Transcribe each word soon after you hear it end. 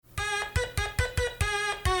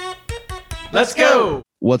Let's go.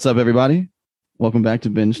 What's up, everybody? Welcome back to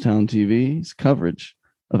Bingetown TV's coverage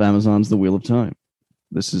of Amazon's The Wheel of Time.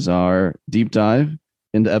 This is our deep dive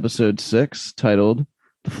into episode 6, titled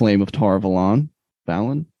The Flame of Tar Valon.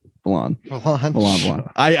 Valon.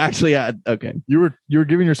 I actually had, okay. You were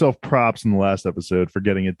giving yourself props in the last episode for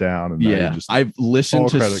getting it down. And Yeah, I've listened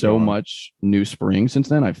to so much New Spring since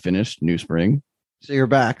then. I finished New Spring. So you're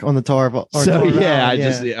back on the Tar.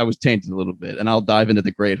 I was tainted a little bit, and I'll dive into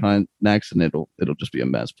The Great Hunt next, and it'll just be a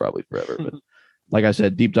mess probably forever. But like I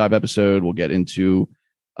said, deep dive episode. We'll get into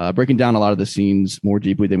breaking down a lot of the scenes more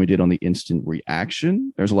deeply than we did on the instant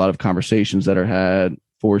reaction. There's a lot of conversations that are had,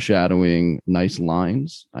 foreshadowing, nice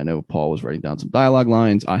lines. I know Paul was writing down some dialogue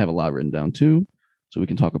lines. I have a lot written down too, so we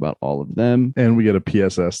can talk about all of them. And we get a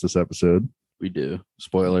PSS this episode. We do.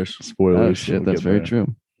 Spoilers. Oh, shit, that's very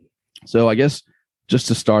true. So I guess just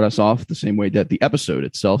to start us off the same way that the episode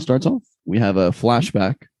itself starts off, we have a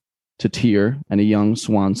flashback to Tyr and a young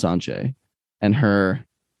Siuan Sanche and her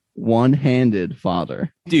one-handed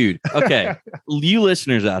father. Dude, okay. You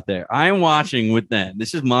listeners out there, I'm watching with them.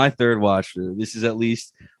 This is my third watch through. This is at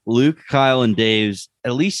least Luke, Kyle, and Dave's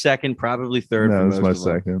at least second, probably third. No, for this is most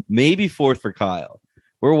my of second. them. Maybe fourth for Kyle.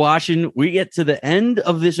 We're watching. We get to the end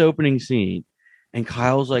of this opening scene, and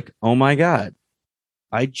Kyle's like, "Oh my god,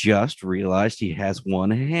 I just realized he has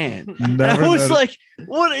one hand." I was like,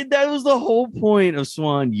 "What?" That was the whole point of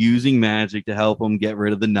Siuan using magic to help him get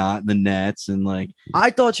rid of the knot and the nets, and like, I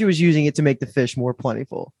thought she was using it to make the fish more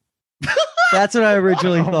plentiful. That's what I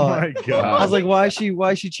originally thought. My God. I was like, why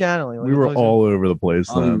is she channeling? Like, We were all over the place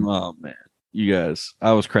then. oh man, you guys,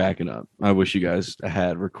 I was cracking up. I wish you guys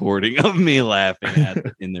had recording of me laughing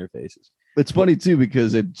in their faces. It's funny too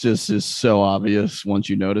because it just is so obvious once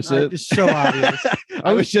you notice it. It's so obvious.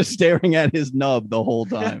 I was just staring at his nub the whole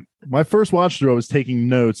time. My first watch through, I was taking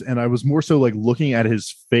notes, and I was more so like looking at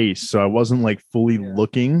his face, so I wasn't like fully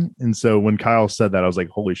looking. And so when Kyle said that, I was like,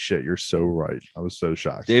 "Holy shit, you're so right!" I was so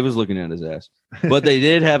shocked. Dave was looking at his ass, but they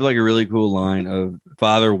did have like a really cool line of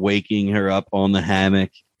father waking her up on the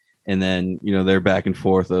hammock, and then they're back and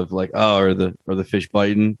forth of like, "Oh, are the fish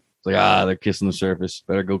biting?" It's like, they're kissing the surface.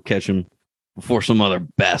 Better go catch them before some other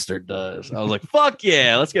bastard does. I was like, "Fuck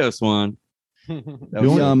yeah, let's go, Siuan." That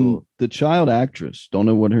was, cool. The child actress, don't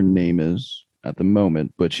know what her name is at the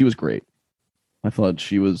moment, but she was great. I thought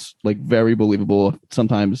she was like very believable.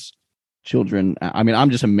 Sometimes children, I mean,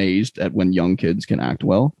 I'm just amazed at when young kids can act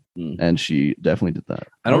well, and she definitely did that.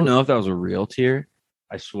 I don't know if that was a real tear.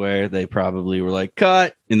 I swear they probably were like,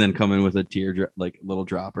 cut, and then come in with a tear, like little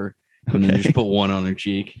dropper, and then just put one on her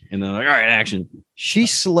cheek, and then like, all right, action. She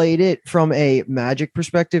slayed it from a magic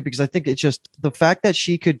perspective because I think it's just the fact that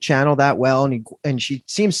she could channel that well, and she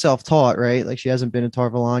seems self-taught, right? Like she hasn't been in Tar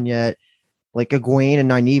Valon yet. Like Egwene and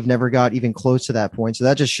Nynaeve never got even close to that point, so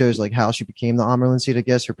that just shows like how she became the Amyrlin Seed. I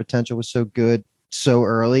guess her potential was so good so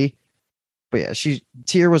early. But yeah,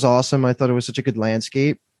 Tyr was awesome. I thought it was such a good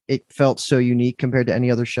landscape. It felt so unique compared to any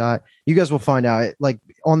other shot. You guys will find out. Like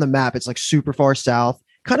on the map, it's like super far south.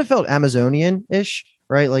 Kind of felt Amazonian-ish,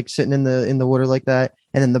 right? Like sitting in the water like that.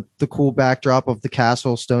 And then the cool backdrop of the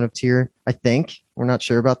castle, Stone of Tyr, I think. We're not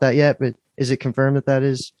sure about that yet, but is it confirmed that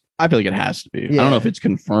is? I feel like it has to be. Yeah. I don't know if it's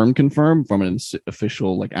confirmed from an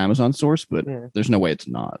official like Amazon source, but there's no way it's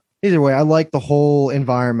not. Either way, I like the whole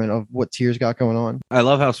environment of what Tyr's got going on. I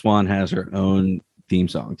love how Siuan has her own theme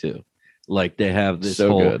song too. Like they have this so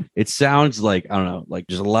whole, good. It sounds like, I don't know, like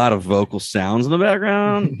there's a lot of vocal sounds in the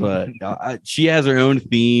background, but she has her own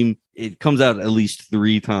theme. It comes out at least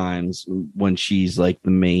 3 times when she's like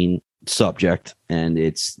the main subject, and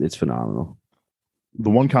it's phenomenal.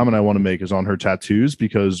 The one comment I want to make is on her tattoos,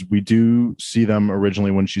 because we do see them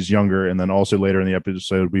originally when she's younger, and then also later in the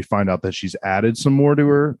episode we find out that she's added some more to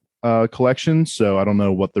her collection. So I don't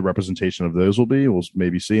know what the representation of those will be. We'll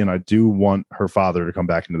maybe see. And I do want her father to come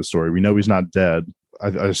back into the story. We know he's not dead. I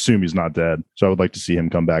assume he's not dead. So I would like to see him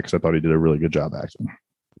come back because I thought he did a really good job acting.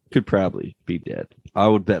 Could probably be dead. I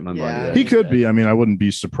would bet my money. that He he's could dead. be. I mean, I wouldn't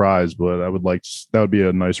be surprised, but I would like that would be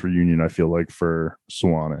a nice reunion, I feel like, for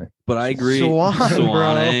Siuan. But I agree. Siuan,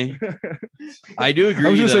 I do agree. I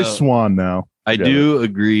was going to though. say Swan now. I do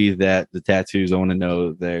agree that the tattoos, I want to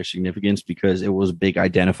know their significance because it was a big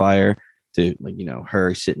identifier to, like,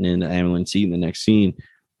 her sitting in the Amyrlin seat in the next scene.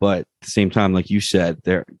 But at the same time, like you said,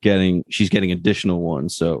 she's getting additional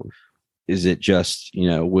ones. So is it just,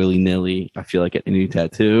 willy nilly? I feel like a new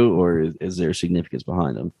tattoo, or is there significance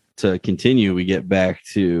behind them? To continue, we get back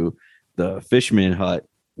to the fisherman hut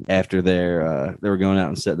after they were going out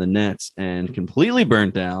and setting the nets and completely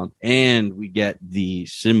burnt down. And we get the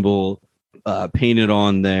symbol painted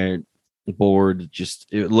on their board. Just,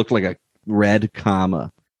 it looked like a red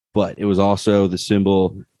comma but it was also the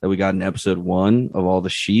symbol that we got in episode 1 of all the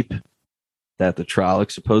sheep that the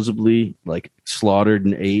Trollocs supposedly like slaughtered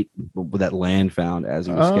and ate, with that land found as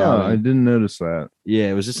he was scouting. I didn't notice that.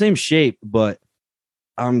 Yeah, it was the same shape, but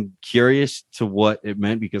I'm curious to what it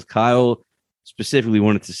meant because Kyle specifically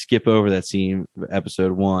wanted to skip over that scene for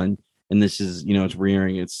episode 1, and this is, it's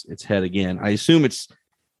rearing its head again. I assume it's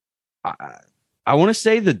I want to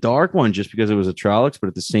say the dark one just because it was a Trollocs, but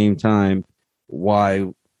at the same time, why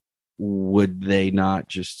would they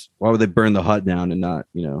burn the hut down and not,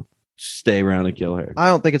 stay around and kill her? I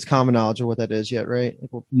don't think it's common knowledge of what that is yet, right?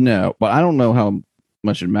 No, but I don't know how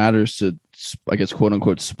much it matters to, I guess, quote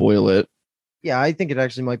unquote, spoil it. Yeah, I think it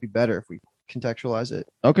actually might be better if we contextualize it.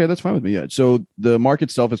 Okay, that's fine with me. Yeah. So the mark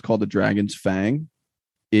itself is called the Dragon's Fang.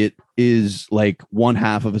 It is like one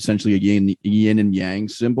half of essentially a yin and yang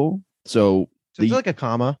symbol. So it's like a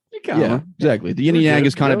comma. Yeah, exactly. The yin and yang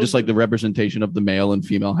is kind of just like the representation of the male and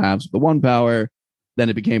female halves of the one power. Then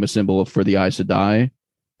it became a symbol for the Aes Sedai.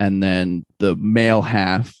 And then the male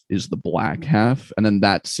half is the black half. And then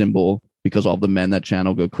that symbol, because all the men that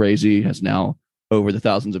channel go crazy, has now, over the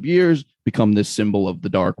thousands of years, become this symbol of the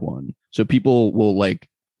dark one. So people will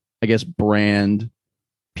brand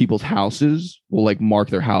people's houses, will mark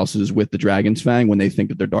their houses with the Dragon's Fang when they think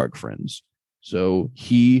that they're dark friends. So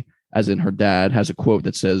he, as in her dad, has a quote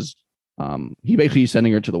that says, he basically is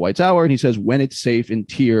sending her to the White Tower, and he says, when it's safe in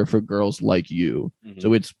Tyr for girls like you. Mm-hmm.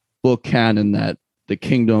 So it's book canon that the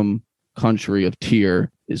kingdom country of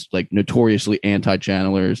Tyr is notoriously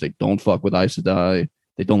anti-channelers. They don't fuck with Aes Sedai.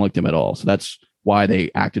 They don't like them at all. So that's why they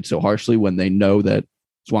acted so harshly when they know that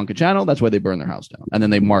Swan could channel. That's why they burn their house down. And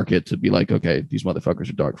then they mark it to be like, okay, these motherfuckers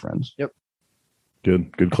are dark friends. Yep.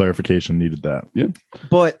 Good clarification. Needed that. Yeah.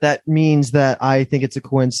 But that means that I think it's a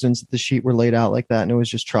coincidence that the sheet were laid out like that and it was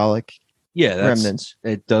just Trolloc remnants.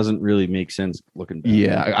 It doesn't really make sense looking back.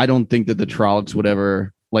 Yeah, I don't think that the Trollocs would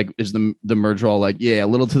ever is the merge all a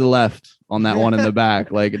little to the left on that one in the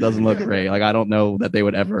back. It doesn't look great. I don't know that they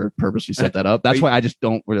would ever purposely set that up. That's why I just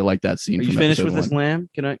don't really like that scene. Are you finished with this lamb?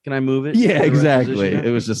 Can I move it? Yeah, exactly.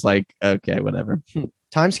 It was just okay, whatever.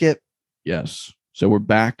 Time skip. Yes. So we're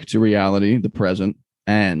back to reality, the present,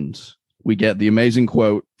 and we get the amazing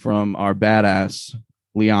quote from our badass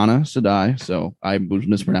Lyanna Sedai. So I was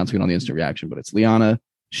mispronouncing it on the instant reaction, but it's Lyanna.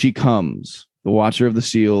 She comes, the Watcher of the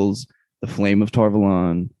Seals, the Flame of Tar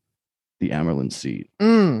Valon, the Amyrlin Seat.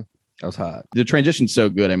 That was hot. The transition's so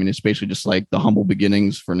good. I mean, it's basically just the humble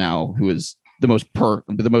beginnings for now, who is the most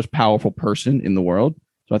powerful person in the world.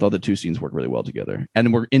 So I thought the two scenes work really well together.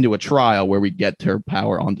 And we're into a trial where we get her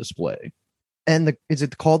power on display. And is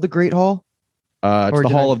it called the Great Hall? It's the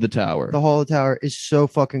Hall of the Tower. The Hall of the Tower is so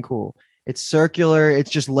fucking cool. It's circular.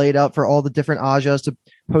 It's just laid out for all the different Ajas to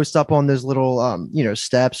post up on those little,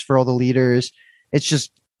 steps for all the leaders. It's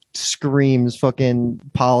just screams fucking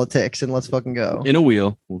politics and let's fucking go. In a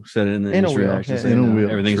wheel. We'll set it in the intro reaction. In a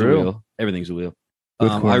wheel. Everything's a wheel. Everything's a wheel.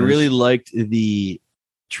 I really liked the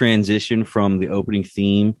transition from the opening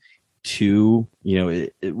theme to,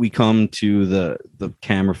 we come to the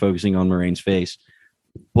camera focusing on Moiraine's face.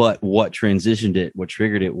 But what transitioned it, what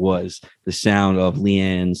triggered it was the sound of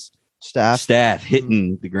Leanne's staff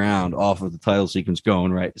hitting the ground off of the title sequence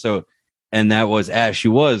going right. So, and that was as she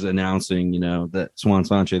was announcing, that Siuan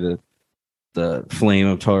Sanche, the Flame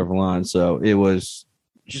of Tar Valon. So it was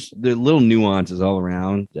just the little nuances all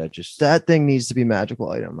around that thing needs to be magical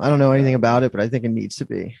item. I don't know anything about it, but I think it needs to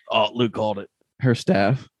be. Oh, Luke called it. Her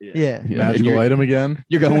staff. Yeah. Magical item again.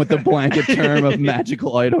 You're going with the blanket term of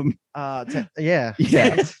magical item. Yeah.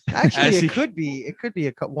 Actually, it could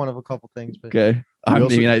be one of a couple things. But okay.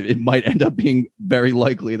 It might end up being very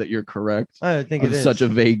likely that you're correct. I think it is such a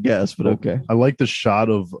vague guess, but okay. I like the shot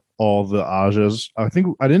of all the Ajas. I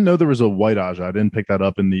think I didn't know there was a white Aja. I didn't pick that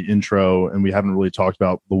up in the intro, and we haven't really talked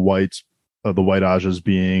about the white Ajas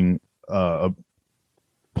being a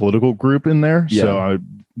political group in there. Yeah. So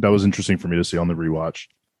that was interesting for me to see on the rewatch.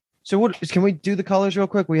 So can we do the colors real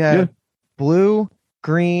quick? We have blue,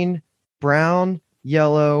 green, brown,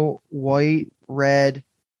 yellow, white, red,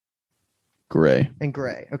 gray, and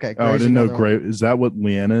gray. Okay. Oh, I didn't know gray. Is that what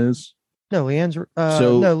Lyanna is? No, Leanne's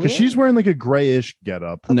because she's wearing a grayish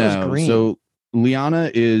getup. No, so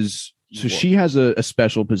Lyanna is she has a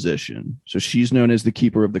special position. So she's known as the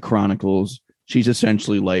Keeper of the Chronicles. She's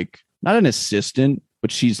essentially not an assistant,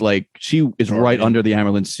 but she is right under the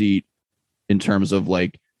Amyrlin Seat in terms of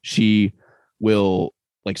she will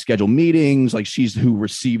schedule meetings. She's who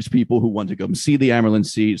receives people who want to go see the Amyrlin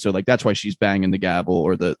Seat. So that's why she's banging the gavel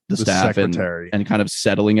or the staff and kind of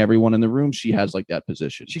settling everyone in the room. She has that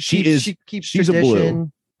position. She keeps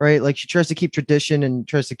tradition. right? Like she tries to keep tradition and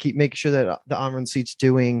tries to keep making sure that the Amyrlin seat's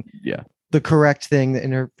doing Yeah. the correct thing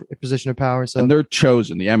in her position of power. So And they're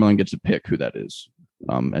chosen. The Amyrlin gets to pick who that is.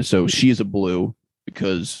 And so she is a blue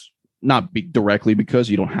because directly because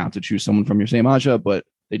you don't have to choose someone from your same Aja, but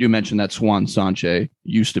they do mention that Swan Sanche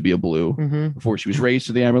used to be a blue before she was raised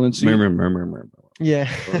to the Amyrlin seat. Murmur. Yeah.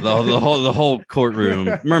 The whole courtroom.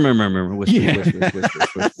 Murmur.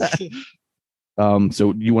 Whisper.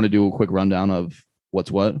 So you want to do a quick rundown of what's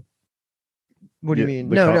what? What do you Yeah, mean?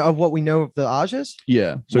 the No, of what we know of the Ajas?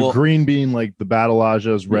 Yeah. So green being like the battle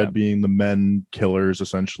Ajas, red Yeah. being the men killers,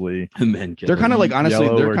 essentially. Men They're kind of like, honestly,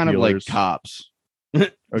 Yellow they're are kind of like healers. cops. Okay.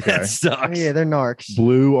 That sucks. Yeah, they're narcs.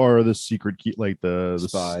 Blue are the secret key, like the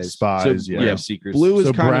Spies. Spies. So, yeah. We have secrets. Blue is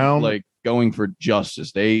So kind brown- of like going for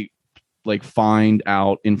justice. They like find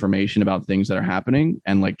out information about things that are happening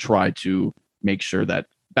and like try to make sure that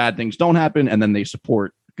bad things don't happen, and then they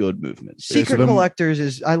support good movements. Yeah, so Secret them- collectors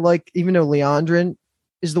is I like, even though Leandrin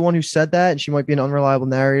is the one who said that, and she might be an unreliable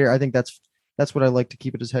narrator. I think that's what I like to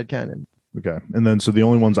keep it as headcanon. Okay. And then so the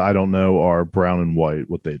only ones I don't know are brown and white,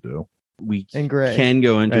 what they do. We And gray. can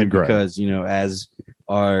go into And it gray. because, as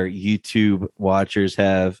our YouTube watchers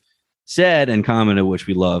have said and commented, which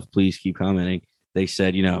we love, please keep commenting. They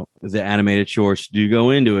said, the animated shorts do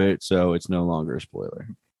go into it, so it's no longer a spoiler.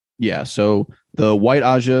 Yeah. So the white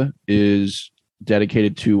Aja is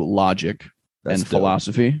dedicated to logic and dope.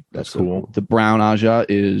 philosophy. That's so cool. The brown Aja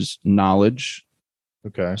is knowledge.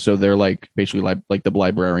 Okay. So they're like basically like the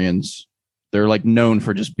librarians. They're like known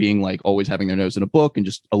for just being like always having their nose in a book and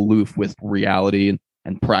just aloof with reality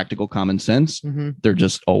and practical common sense. Mm-hmm. They're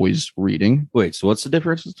just always reading. Wait, so what's the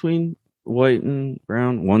difference between white and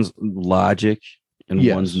brown? One's logic and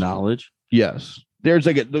Yes. one's knowledge. Yes. There's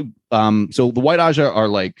like so the white Aja are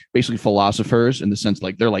like basically philosophers in the sense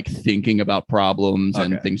like they're like thinking about problems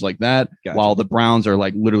and Okay. things like that, Gotcha. while the browns are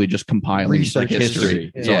like literally just compiling like Research history.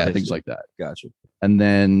 history. It's all Yeah, history. things like that. Gotcha. And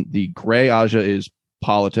then the gray Aja is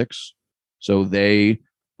politics. So they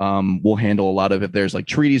will handle a lot of, if there's like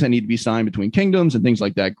treaties that need to be signed between kingdoms and things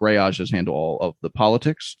like that, gray Ajas handle all of the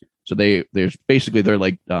politics. So they're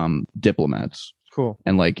like diplomats Cool.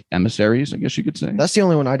 and like emissaries, I guess you could say. That's the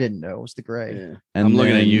only one I didn't know was the gray. Yeah. And I'm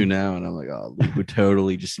looking at then- you now, and I'm like, oh, Luke would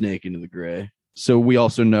totally just snake into the gray. So we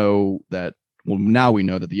also know that, well, now we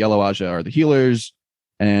know that the yellow Aja are the healers,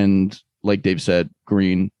 and like Dave said,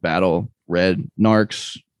 green battle, red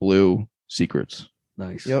narcs, blue secrets.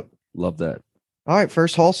 Nice. Yep. Love that. All right,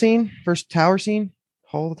 first tower scene,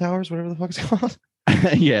 Hall of the Towers, whatever the fuck it's called.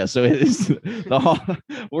 Yeah, so it is the hall.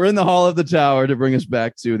 We're in the hall of the tower to bring us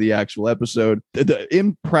back to the actual episode. The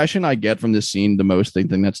impression I get from this scene, the most thing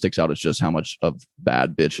that sticks out is just how much of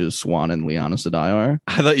bad bitches Swan and Liana Sedai are.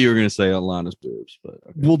 I thought you were gonna say Alana's boobs, but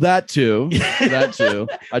okay. Well, that too. That too.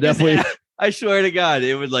 I definitely. I swear to God,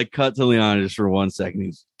 it would like cut to Liana just for 1 second.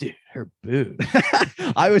 He's, dude, her boob.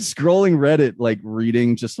 I was scrolling Reddit, like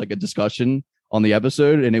reading just like a discussion on the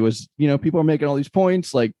episode, and it was, people are making all these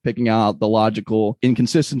points, like picking out the logical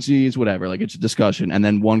inconsistencies, whatever. Like it's a discussion, and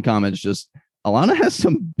then one comment's just, Alana has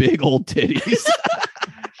some big old titties.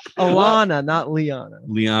 Alana, not Liana.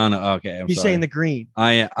 Liana. Okay, I'm He's sorry. saying the green.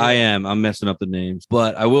 I am. I'm messing up the names,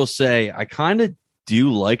 but I will say I kind of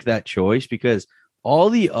do like that choice because all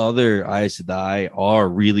the other Aes Sedai are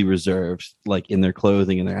really reserved, like in their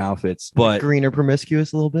clothing and their outfits. But Green or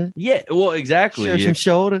promiscuous a little bit. yeah, well, exactly. Share some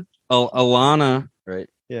shoulder. Alana, right?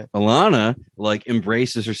 Yeah. Alana like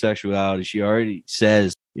embraces her sexuality. She already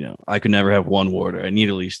says, I could never have one warder. I need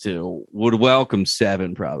at least two. Would welcome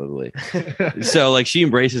 7 probably. So like she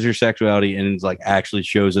embraces her sexuality and like actually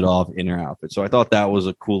shows it off in her outfit. So I thought that was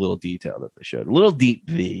a cool little detail that they showed. A little deep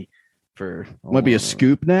V for Might be a Alana.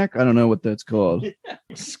 scoop neck. I don't know what that's called.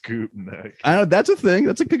 Scoop neck. I know that's a thing.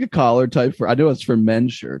 That's like a collar type for. I know it's for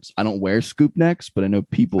men's shirts. I don't wear scoop necks, but I know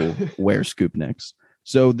people wear scoop necks.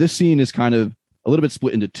 So this scene is kind of a little bit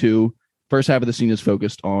split into two. First half of the scene is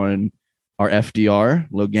focused on our FDR,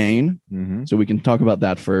 Logain. Mm-hmm. So we can talk about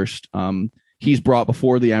that first. He's brought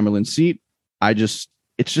before the Amyrlin seat.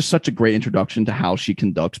 It's just such a great introduction to how she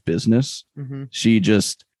conducts business. Mhm. She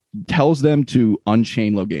just tells them to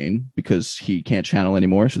unchain Logain because he can't channel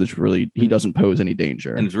anymore. So he doesn't pose any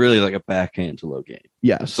danger. And it's really like a backhand to Logain.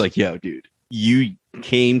 Yes. It's like, yo, dude, you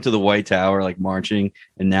came to the White Tower like marching,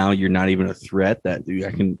 and now you're not even a threat. That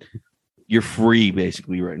dude, you're free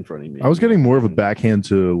basically right in front of me. I was getting more of a backhand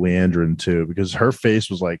to Leandrin too, because her face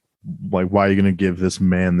was like, why are you going to give this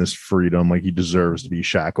man this freedom? Like he deserves to be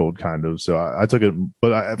shackled, kind of. So I took it,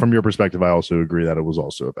 but from your perspective, I also agree that it was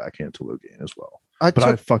also a backhand to Logain as well. I But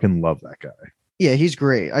I took fucking love that guy. Yeah, he's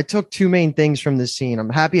great. I took two main things from this scene. I'm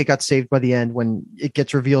happy it got saved by the end when it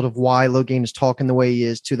gets revealed of why Logain is talking the way he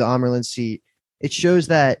is to the Amerlin seat. It shows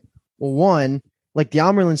that, well, one, like the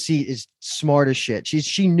Amerlin seat is smart as shit.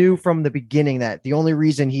 She knew from the beginning that the only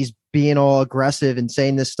reason he's being all aggressive and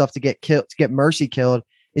saying this stuff to get killed, to get Mercy killed,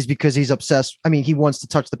 is because he's obsessed. I mean, he wants to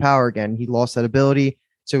touch the power again. He lost that ability.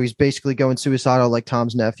 So he's basically going suicidal like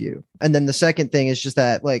Tom's nephew. And then the second thing is just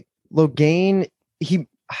that, like, Logain,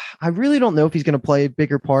 I really don't know if he's going to play a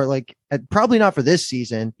bigger part. Like, probably not for this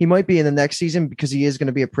season. He might be in the next season because he is going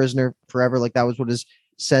to be a prisoner forever. Like, that was what his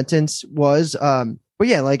sentence was. But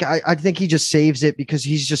yeah, like, I think he just saves it because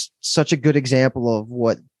he's just such a good example of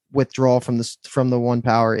what withdrawal from the one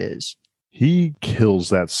power is. He kills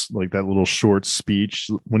that little short speech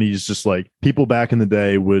when he's just like, people back in the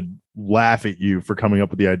day would laugh at you for coming up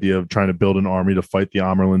with the idea of trying to build an army to fight the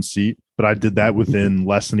Amerlin seat. But I did that within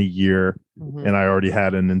less than a year, and I already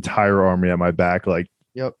had an entire army at my back. Like,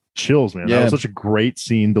 yep, chills, man. Yeah. That was such a great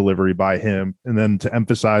scene delivery by him. And then to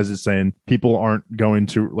emphasize it, saying people are going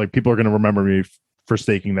to remember me for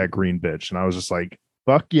staking that green bitch. And I was just like,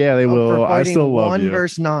 fuck yeah, they will. I still love 1 you.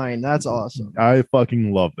 versus 9. That's awesome. I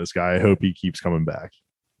fucking love this guy. I hope he keeps coming back.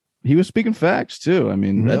 He was speaking facts too. I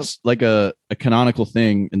mean, that's like a canonical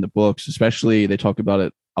thing in the books, especially they talk about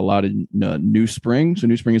it a lot in New Spring. So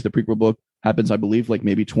New Spring is the prequel book, happens, I believe, like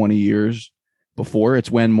maybe 20 years before.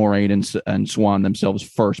 It's when Moiraine and Swan themselves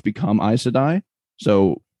first become Aes Sedai.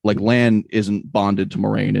 So like Lan isn't bonded to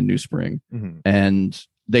Moiraine in New Spring. And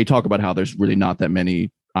they talk about how there's really not that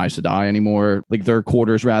many Aes Sedai anymore. Like their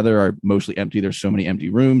quarters rather are mostly empty. There's so many empty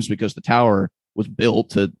rooms because the tower was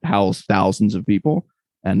built to house thousands of people.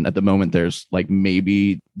 And at the moment, there's like,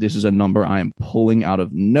 maybe this is a number I am pulling out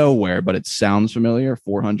of nowhere, but it sounds familiar.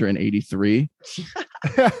 483.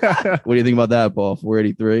 What do you think about that, Paul?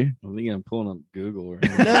 483? I think I'm pulling up Google.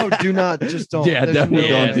 Right No, do not. Just don't. Yeah, There's definitely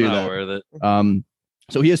no don't way. do not that. worth it.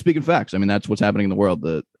 So he is speaking facts. I mean, that's what's happening in the world.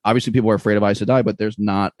 Obviously, people are afraid of Aes Sedai, but there's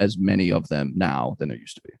not as many of them now than there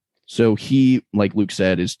used to be. So he, like Luke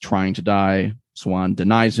said, is trying to die. Swan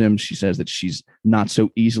denies him. She says that she's not so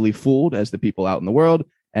easily fooled as the people out in the world.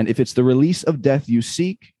 And if it's the release of death you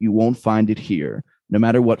seek, you won't find it here. No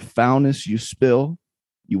matter what foulness you spill,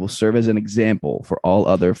 you will serve as an example for all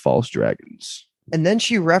other false dragons. And then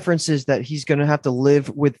she references that he's going to have to live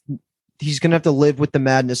with the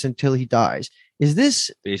madness until he dies. Is this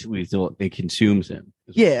Basically, until it consumes him.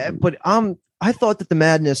 Yeah, but I thought that the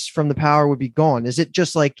madness from the power would be gone. Is it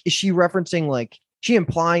just like, is she referencing, like, she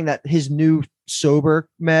implying that his new sober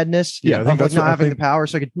madness, Yeah, I think of, like, that's not what I having think. the power,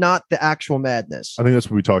 so like, not the actual madness. I think that's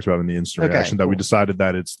what we talked about in the instant Okay, reaction, that we cool. decided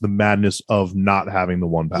that it's the madness of not having the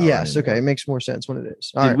one power. Yes, anymore. okay, it makes more sense when it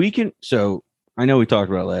is. All right. So I know we talked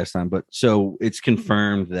about it last time, but so it's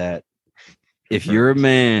confirmed that if you're a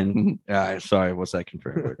man, sorry, what's that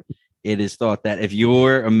confirmed word? It is thought that if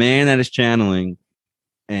you're a man that is channeling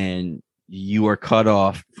and you are cut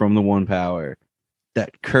off from the one power,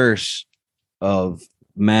 that curse of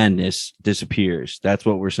madness disappears. That's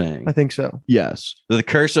what we're saying. I think so. Yes. So the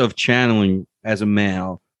curse of channeling as a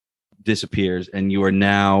male disappears, and you are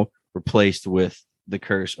now replaced with the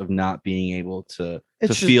curse of not being able to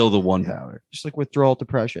It's just- feel the one power. Just like withdrawal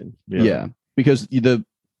depression. Yeah. Because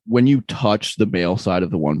when you touch the male side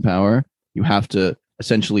of the one power, you have to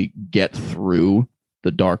essentially get through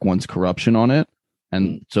the dark one's corruption on it.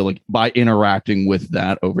 And so, like, by interacting with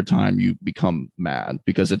that over time, you become mad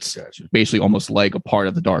because it's basically almost like a part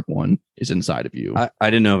of the dark one is inside of you. I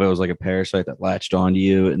didn't know if it was like a parasite that latched onto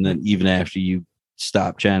you, and then even after you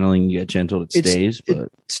stop channeling, you get gentled, it stays. But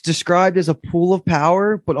It's described as a pool of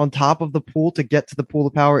power, but on top of the pool, to get to the pool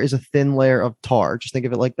of power, is a thin layer of tar. Just think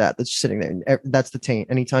of it like that. That's sitting there. And that's the taint.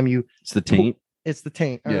 Anytime you, it's the taint. it's the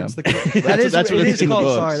taint. Or Yeah. It's the, That's what it it is is in the called.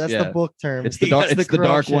 books. Sorry, that's Yeah. the book term. It's the dark. It's It's the dark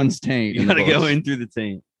corruption. one's taint. You in the gotta go books. in through the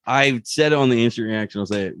taint. I said it on the instant reaction. I'll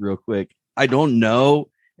say it real quick. I don't know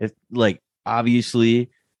if, like, obviously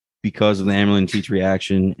because of the Amerlin teach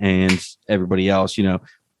reaction and everybody else, you know,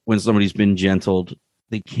 when somebody's been gentled,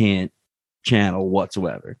 they can't channel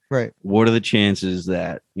whatsoever. Right. What are the chances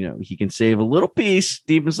that, you know, he can save a little piece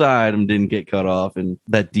deep inside him, didn't get cut off, and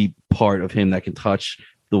that deep part of him that can touch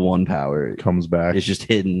the one power Comes back. is just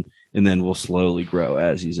hidden, and then will slowly grow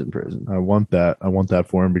as he's in prison. I want that. I want that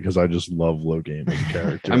for him because I just love Logain as a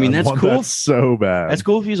character. I mean, that's want cool. that so bad. That's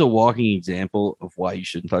cool if he's a walking example of why you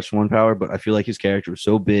shouldn't touch one power, but I feel like his character was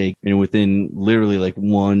so big, and within literally like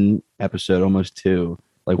one episode, almost two,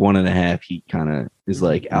 like 1.5, he kind of is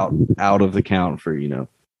like out of the count for, you know,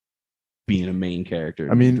 being a main character.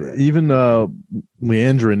 I mean, even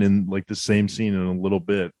Leandrin in like the same scene in a little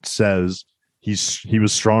bit says he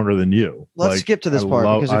was stronger than you. Let's Like, skip to this I part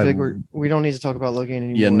love- because I I think we don't need to talk about Logan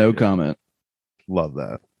anymore. Yeah, no comment. love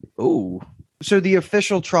that. Oh, So the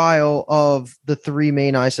official trial of the three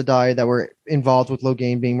main Aes Sedai that were involved with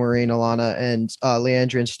Logain, being Moiraine, Alana, and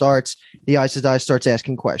Leandrin, starts. The Aes Sedai starts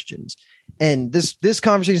asking questions, and this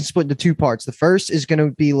conversation is split into two parts. The first is going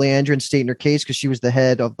to be Leandrin stating her case because she was the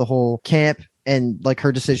head of the whole camp, and like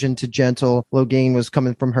her decision to gentle Logain was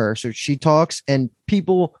coming from her. So she talks, and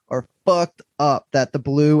people are fucked up that the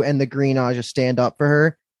blue and the green Aja stand up for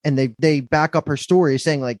her, and they back up her story,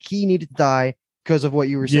 saying like he needed to die because of what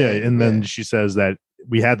you were saying. Yeah, and then she says that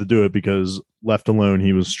we had to do it because left alone,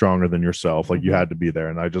 he was stronger than yourself. Like you had to be there,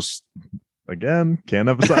 and I just again can't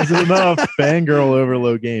emphasize it enough. Fangirl over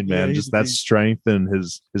Logain, man. Yeah, Just that strength, and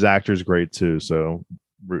his actor's great too. So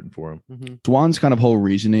rooting for him. Mhm. Swan's kind of whole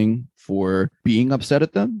reasoning for being upset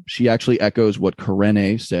at them, she actually echoes what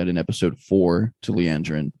Karene said in episode 4 to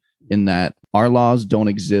Leandrin, in that our laws don't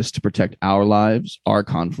exist to protect our lives, our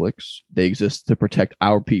conflicts. They exist to protect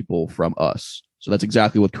our people from us. So that's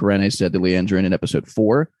exactly what Karene said to Leandrin in episode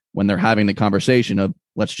 4 when they're having the conversation of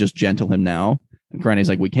let's just gentle him now. And Karene's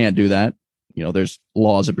like, we can't do that. You know, there's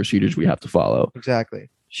laws and procedures we have to follow. Exactly.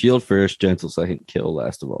 shield first, gentle second, kill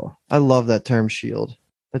last of all. I love that term, shield.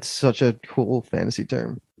 That's such a cool fantasy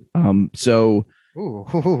term. So Ooh,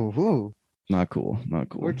 ooh, ooh. not cool.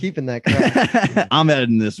 We're keeping that crack. I'm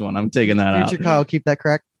editing this one. I'm taking that Future out. Kyle, keep that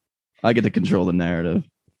crack. I get to control the narrative.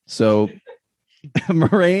 So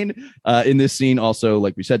Moiraine in this scene also,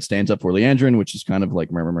 like we said, stands up for Leandrin, which is kind of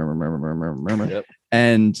like murmur. Yep.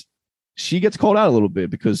 And she gets called out a little bit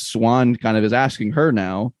because Swan kind of is asking her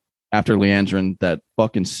now after Leandrin, that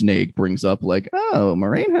fucking snake, brings up like, oh,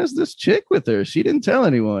 Moiraine has this chick with her. She didn't tell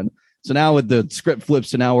anyone. So now with the script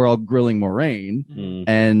flips to now we're all grilling Moiraine.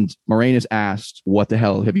 And Moiraine is asked, what the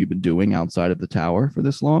hell have you been doing outside of the tower for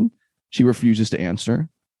this long? She refuses to answer.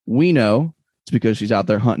 We know it's because she's out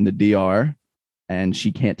there hunting the DR and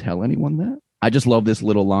she can't tell anyone that. I just love this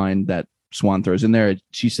little line that Swan throws in there.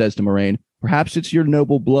 She says to Moiraine, perhaps it's your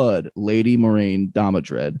noble blood, Lady Moiraine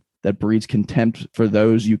Damodred, that breeds contempt for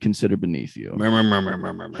those you consider beneath you.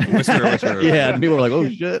 Whisper. Yeah, and people are like, oh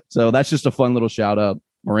shit. So that's just a fun little shout out.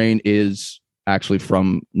 Moiraine is actually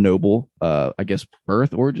from noble, I guess,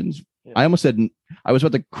 birth origins. Yeah. I almost said, I was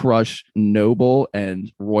about to crush noble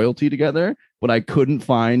and royalty together, but I couldn't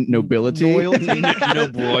find nobility.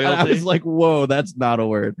 Nobility. I was like, whoa, that's not a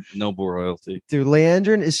word. Noble royalty. Dude,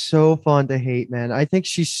 Leandrin is so fun to hate, man. I think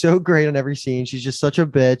she's so great on every scene. She's just such a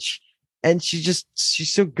bitch. And she's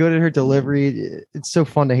so good at her delivery. It's so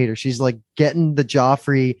fun to hate her. She's like getting the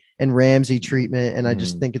Joffrey and Ramsay treatment. And I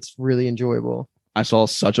just think it's really enjoyable. I saw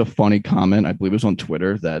such a funny comment. I believe it was on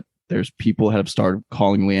Twitter that there's people have started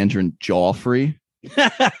calling Leandrin Joffrey.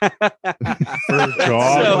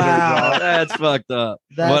 Wow. That's fucked up.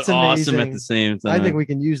 That's but awesome amazing. at the same time. I think we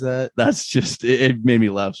can use that. That's just, it made me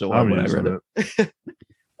laugh so hard I'm when I using read it. it.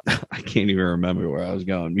 I can't even remember where I was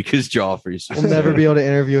going because Joffrey's We'll never be able to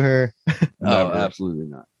interview her. Oh, Never. absolutely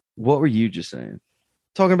not. What were you just saying?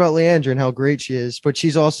 Talking about Leandrin, how great she is, but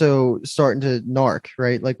she's also starting to narc,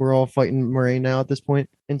 right? Like we're all fighting Moiraine now at this point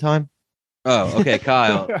in time. Oh, okay,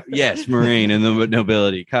 Kyle. Yes, Moiraine and the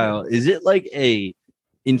nobility. Kyle, is it like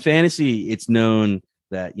in fantasy, it's known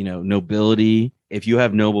that, nobility, if you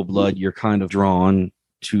have noble blood, you're kind of drawn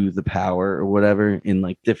to the power or whatever in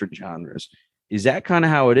like different genres. Is that kind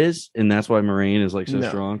of how it is? And that's why Moiraine is like so No.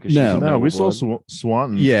 strong? No, we saw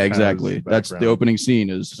Swanton. Yeah, has exactly. That's the background. opening scene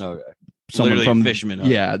is Okay. someone Literally from a fisherman. Huh?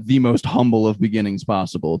 yeah, the most humble of beginnings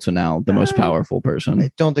possible to now the most powerful person.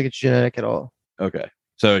 I don't think it's genetic at all. Okay.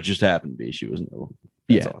 So it just happened to be she was noble.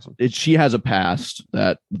 That's Yeah. awesome. She has a past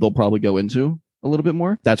that they'll probably go into a little bit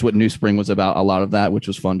more. That's what New Spring was about, a lot of that, which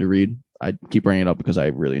was fun to read. I keep bringing it up because I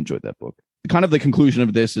really enjoyed that book. Kind of the conclusion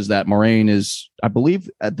of this is that Moiraine is, I believe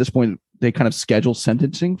at this point, they kind of schedule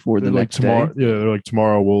sentencing for the They're like next tomorrow. day. Yeah, they're like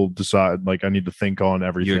tomorrow we'll decide. Like I need to think on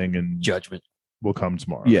everything, and Judgment. we'll come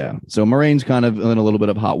tomorrow. Yeah. So Moraine's kind of in a little bit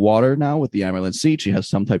of hot water now with the Amaryllis seat. She has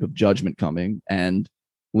some type of judgment coming. And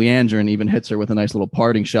Leandrin even hits her with a nice little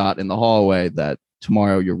parting shot in the hallway that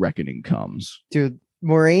tomorrow your reckoning comes. Dude,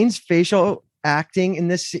 Moraine's facial acting in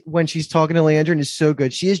this when she's talking to Leandrin is so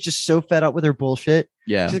good. She is just so fed up with her bullshit.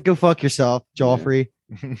 Yeah. Just go fuck yourself, Joffrey.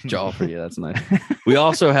 Joffrey, yeah, that's nice. We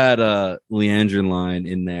also had a Leandrin line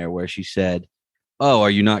in there where she said, "Oh, are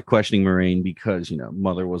you not questioning Moiraine because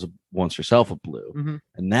mother was once herself a blue?" Mhm.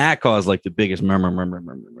 And that caused like the biggest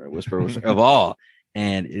murmur, whisper of all,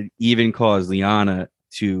 and it even caused Lyanna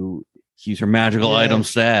to use her magical Yeah. item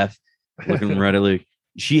staff, looking readily.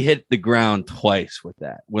 She hit the ground twice with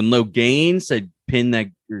that. When Logain said, "Pin that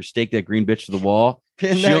or stake that green bitch to the wall,"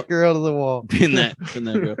 Pin that girl to the wall. Pin that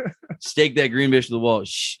girl. Stake that green bitch to the wall.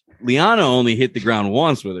 Liana only hit the ground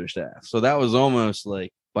once with her staff. So that was almost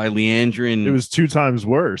like by Leandrin. It was 2 times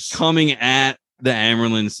worse. Coming at the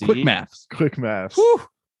Amerlin scene. Quick maths. Quick maths.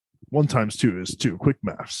 1 times 2 is 2. Quick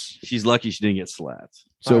maths. She's lucky she didn't get slapped.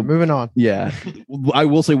 So moving on. Yeah. I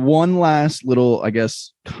will say one last little, I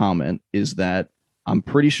guess, comment is that I'm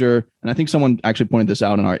pretty sure, and I think someone actually pointed this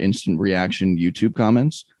out in our instant reaction YouTube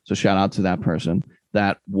comments. So shout out to that person,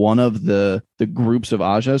 that one of the groups of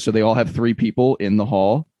Aja, so they all have 3 people in the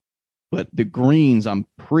hall, but the Greens, I'm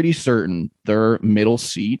pretty certain their middle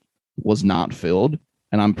seat was not filled.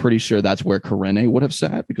 And I'm pretty sure that's where Karene would have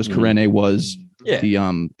sat, because Karene was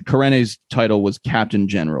Karene's title was Captain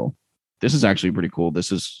General. This is actually pretty cool.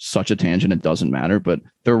 This is such a tangent, it doesn't matter, but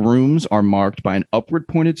their rooms are marked by an upward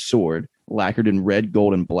pointed sword lacquered in red,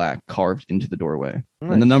 gold, and black carved into the doorway.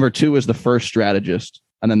 Nice. And the number 2 is the first strategist,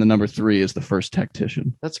 and then the number 3 is the first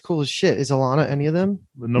tactician. That's cool as shit. Is Alana any of them?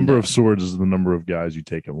 The number of swords is the number of guys you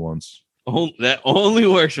take at once. Oh, that only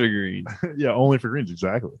works for Greens. Yeah, only for Greens,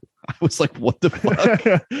 exactly. I was like, what the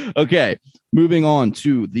fuck? Okay, moving on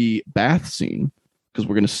to the bath scene, because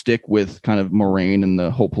we're going to stick with kind of Moiraine and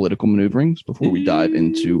the whole political maneuverings before we dive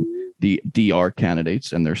into the DR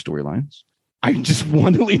candidates and their storylines. I just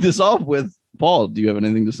want to lead this off with Paul. Do you have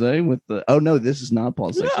anything to say with the? Oh no, this is not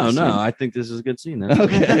Paul's. No. I think this is a good scene.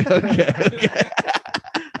 Okay.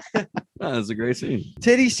 No, that's a great scene.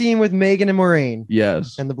 Titty scene with Megan and Moiraine.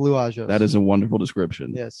 Yes, and the Blue Ajos. That is a wonderful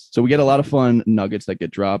description. Yes. So we get a lot of fun nuggets that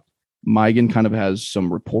get dropped. Megan kind of has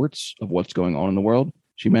some reports of what's going on in the world.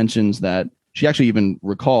 She mentions that she actually even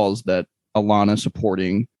recalls that Alana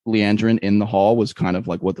supporting Leandrin in the hall was kind of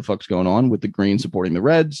like, what the fuck's going on with the Greens supporting the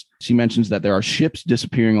Reds. She mentions that there are ships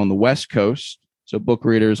disappearing on the West Coast. So book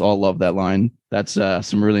readers all love that line. That's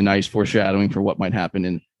some really nice foreshadowing for what might happen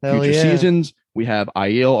in future seasons. We have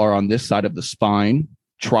Aiel are on this side of the spine,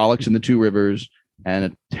 Trollocs in the 2 rivers, and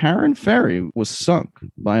a Terran ferry was sunk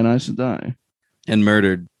by an Aes Sedai. And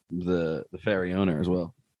murdered the ferry owner as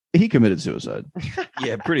well. He committed suicide.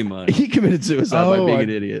 Yeah, pretty much. He committed suicide by being an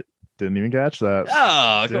idiot. Didn't even catch that.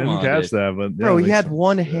 Oh, come on. Didn't catch that, but bro, he had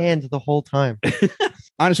one hand the whole time.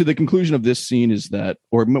 Honestly, the conclusion of this scene is that,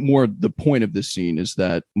 or more the point of this scene is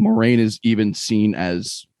that Moiraine is even seen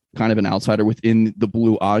as kind of an outsider within the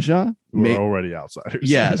Blue Aja. We're already outsiders.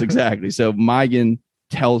 Yes, exactly. So Megan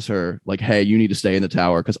tells her, like, hey, you need to stay in the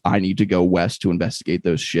tower because I need to go west to investigate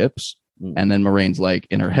those ships. And then Moraine's like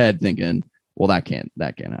in her head thinking, well, that can't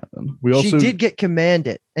happen. She did get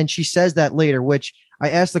commanded, and she says that later, which I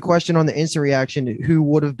asked the question on the instant reaction, who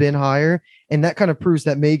would have been higher? And that kind of proves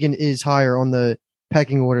that Megan is higher on the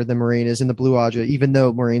pecking order than Moiraine is in the Blue Aja, even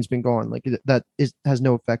though Moraine's been gone. Like that has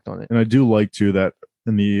no effect on it. And I do like too that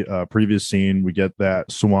in the previous scene, we get that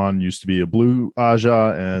Siuan used to be a Blue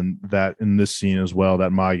Aja, and that in this scene as well,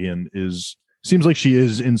 that Megan seems like she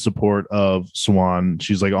is in support of Siuan.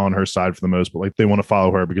 She's like on her side for the most, but like they want to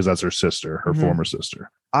follow her because that's her sister, her former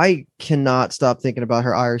sister. I cannot stop thinking about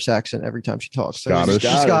her Irish accent every time she talks. Scottish,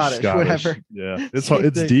 whatever. Yeah,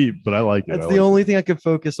 it's deep, but I like it. That's the only thing I could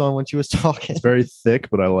focus on when she was talking. It's very thick,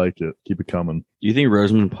 but I like it. Keep it coming. Do you think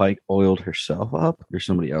Rosamund Pike oiled herself up, or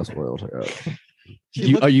somebody else oiled her up?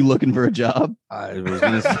 Are you looking for a job? I was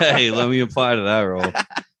going to say, let me apply to that role.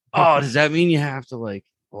 Oh, does that mean you have to like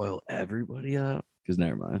oil everybody up? Because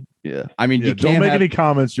never mind. Yeah, I mean, you don't make any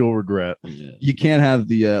comments you'll regret. Yeah. You can't have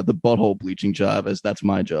the butthole bleaching job, as that's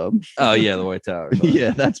my job. Oh yeah, the White Tower.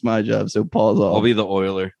 Yeah, that's my job. So Paul's off. I'll be the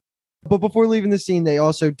oiler. But before leaving the scene, they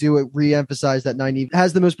also do re-emphasize that Nynaeve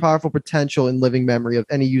has the most powerful potential in living memory of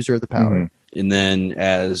any user of the power. Mm-hmm. And then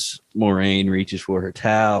as Moiraine reaches for her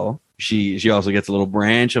towel, she also gets a little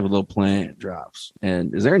branch of a little plant drops.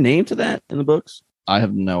 And is there a name to that in the books? I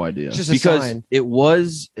have no idea. It's just because a sign. It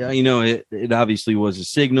was, it obviously was a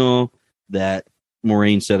signal that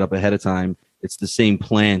Moiraine set up ahead of time. It's the same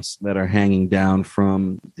plants that are hanging down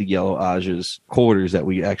from the Yellow Aja's quarters that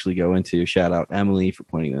we actually go into. Shout out Emily for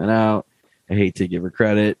pointing that out. I hate to give her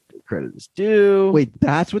credit. Credit is due. Wait,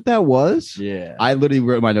 that's what that was? Yeah. I literally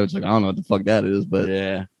wrote my notes like, I don't know what the fuck that is, but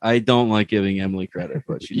yeah, I don't like giving Emily credit,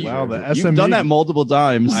 but she wow, the SME, you've done that multiple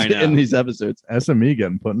times in these episodes. SME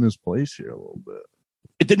getting put in his place here a little bit.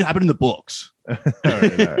 It didn't happen in the books. All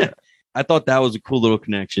right. I thought that was a cool little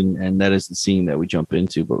connection, and that is the scene that we jump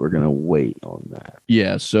into, but we're going to wait on that.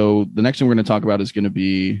 Yeah, so the next thing we're going to talk about is going to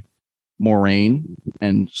be Moiraine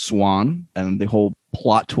and Siuan and the whole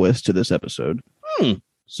plot twist to this episode.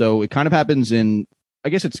 So it kind of happens in, I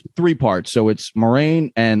guess it's 3 parts. So it's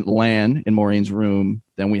Moiraine and Lan in Moraine's room.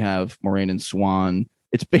 Then we have Moiraine and Siuan.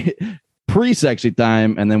 It's pre-sexy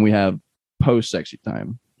time, and then we have post-sexy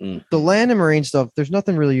time. The Lan and Moraine stuff, there's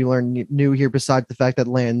nothing really you learn new here besides the fact that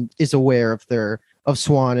Lan is aware of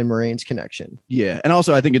Swan and Moraine's connection. Yeah, and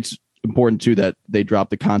also I think it's important too that they drop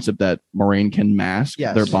the concept that Moraine can mask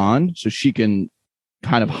their bond, so she can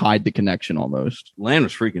kind of hide the connection almost. Lan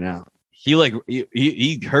was freaking out.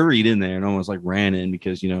 He hurried in there and almost like ran in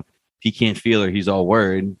because, you know, he can't feel her. He's all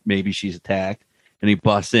worried. Maybe she's attacked. And he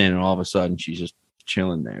busts in and all of a sudden she's just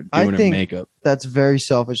chilling there doing her makeup. That's very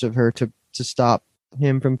selfish of her to stop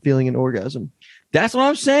him from feeling an orgasm. That's what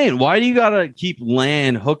I'm saying. Why do you got to keep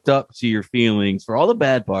Lan hooked up to your feelings for all the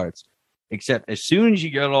bad parts? Except as soon as you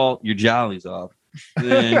get all your jollies off,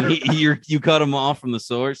 then you cut him off from the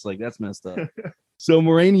source. Like, that's messed up. So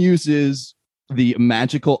Moraine uses the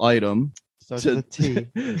magical item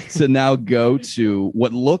to now go to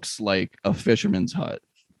what looks like a fisherman's hut.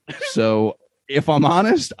 So if I'm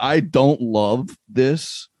honest, I don't love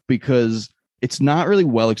this because it's not really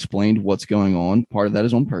well explained what's going on. Part of that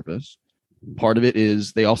is on purpose. Part of it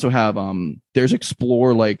is they also have there's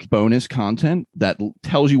explore like bonus content that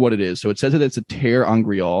tells you what it is. So it says that it's a terre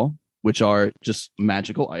angreal, which are just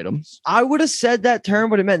magical items. I would have said that term,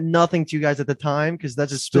 but it meant nothing to you guys at the time because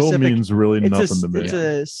that's a specific. Still means really nothing to me. It's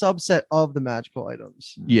a subset of the magical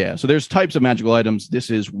items. Yeah, so there's types of magical items. This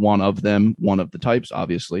is one of them, one of the types.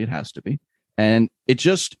 Obviously, it has to be, and it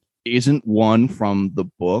just isn't one from the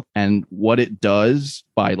book. And what it does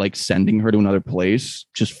by like sending her to another place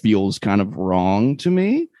just feels kind of wrong to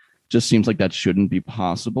me. Just seems like that shouldn't be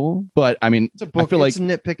possible. But I mean, it's a book. I feel it's like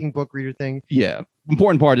a nitpicking book reader thing. Yeah.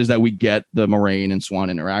 Important part is that we get the Moraine and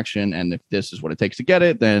Swan interaction. And if this is what it takes to get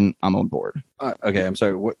it, then I'm on board. Okay. I'm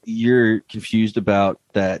sorry. What you're confused about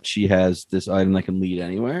that she has this item that can lead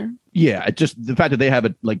anywhere? Yeah. Just the fact that they have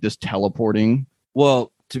it like this teleporting.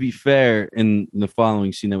 Well, to be fair, in the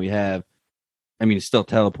following scene that we have, I mean, it's still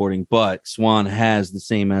teleporting, but Swan has the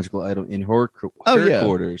same magical item in her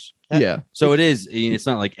quarters. Yeah. So it is. It's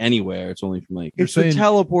not like anywhere. It's only from like. It's the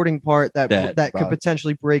teleporting part that could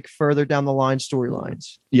potentially break further down the line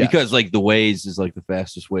storylines. Yeah. Because like the Waze is like the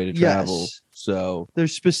fastest way to travel. Yes. So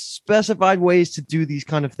there's specified ways to do these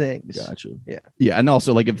kind of things. Gotcha. Yeah. Yeah. And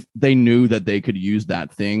also, like, if they knew that they could use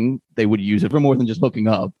that thing, they would use it for more than just hooking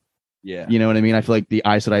up. Yeah. You know what I mean? I feel like the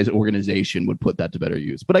Aes Sedai's organization would put that to better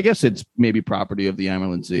use. But I guess it's maybe property of the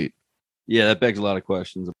Amyrlin Seat. Yeah, that begs a lot of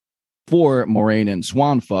questions. For Moraine and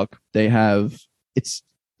Swanfuck, they have it's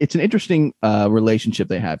an interesting relationship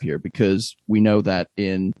they have here because we know that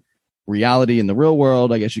in reality, in the real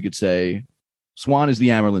world, I guess you could say, Swan is the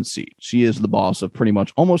Amyrlin Seat. She is the boss of pretty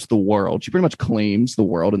much almost the world. She pretty much claims the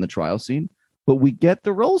world in the trial scene. But we get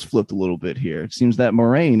the roles flipped a little bit here. It seems that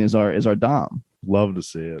Moraine is our dom. Love to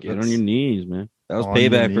see it. Get on your knees, man. That was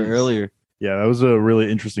payback for earlier. Yeah, that was a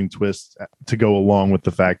really interesting twist to go along with the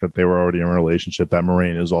fact that they were already in a relationship. That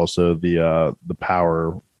Moraine is also the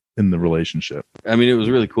power in the relationship. I mean, it was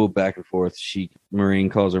really cool back and forth. Moraine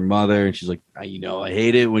calls her mother, and she's like, I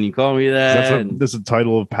hate it when you call me that. That's a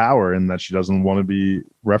title of power, and that she doesn't want to be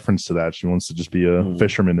referenced to that. She wants to just be a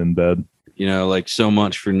fisherman in bed. You know, like so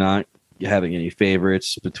much for not having any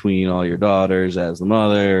favorites between all your daughters as the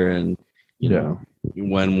mother, and you know,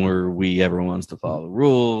 when were we ever wants to follow the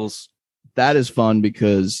rules? That is fun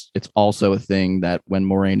because it's also a thing that when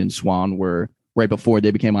Moraine and Swan were right before they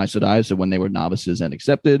became Aes Sedai, so when they were novices and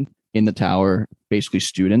accepted in the tower, basically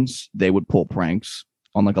students, they would pull pranks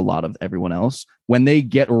on like a lot of everyone else. When they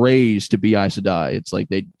get raised to be Aes Sedai, it's like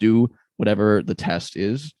they do whatever the test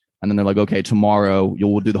is. And then they're like, okay, tomorrow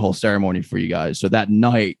we'll do the whole ceremony for you guys. So that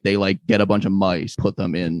night they like get a bunch of mice, put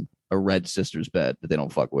them in a red sister's bed that they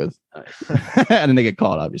don't fuck with. And then they get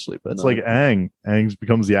caught, obviously. But it's like Aang. Aang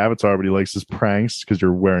becomes the Avatar, but he likes his pranks because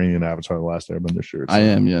you're wearing an Avatar The Last Airbender shirt. So. I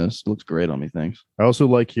am, yes. It looks great on me, thanks. I also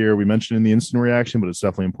like here, we mentioned in the instant reaction, but it's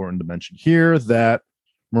definitely important to mention here that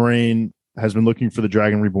Moraine has been looking for the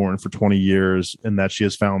Dragon Reborn for 20 years and that she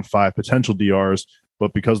has found 5 potential DRs.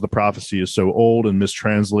 But because the prophecy is so old and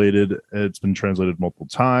mistranslated, it's been translated multiple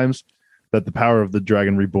times, that the power of the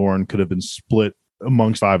Dragon Reborn could have been split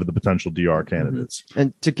amongst 5 of the potential DR candidates.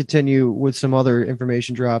 And to continue with some other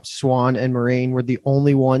information drops, Swan and Moraine were the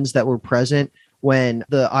only ones that were present when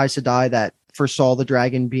the Aes Sedai that foresaw the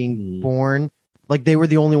dragon being born, like they were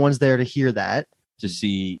the only ones there to hear that. To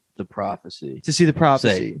see the prophecy.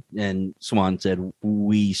 And Swan said,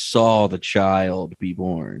 we saw the child be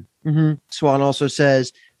born. Mm-hmm. Swan also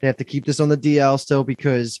says they have to keep this on the DL still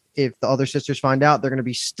because if the other sisters find out, they're going to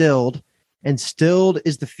be stilled. And stilled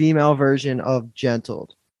is the female version of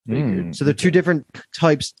gentled. So they're two different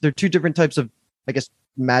types. They're 2 different types of, I guess,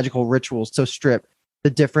 magical rituals to strip the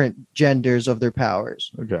different genders of their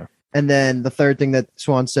powers. Okay. And then the third thing that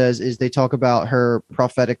Swan says is they talk about her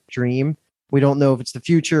prophetic dream We don't know if it's the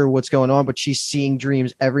future or what's going on, but she's seeing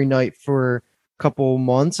dreams every night for a couple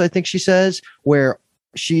months, I think she says, where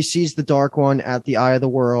she sees the Dark One at the Eye of the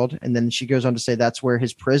World, and then she goes on to say that's where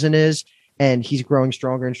his prison is, and he's growing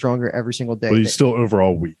stronger and stronger every single day. But he's still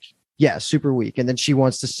overall weak. Yeah, super weak. And then she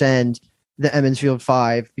wants to send the Emmonsfield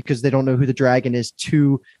Five, because they don't know who the dragon is,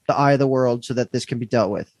 to the Eye of the World so that this can be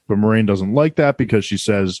dealt with. But Moiraine doesn't like that because she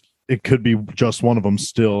says it could be just one of them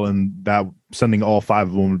still, and that sending all 5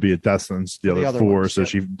 of them would be a death sentence to the other 4. ones, So yep.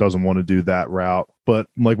 she doesn't want to do that route. But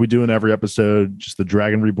like we do in every episode, just the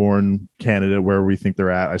Dragon Reborn candidate, where we think they're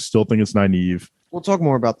at. I still think it's Nynaeve. We'll talk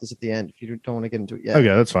more about this at the end if you don't want to get into it yet. Okay,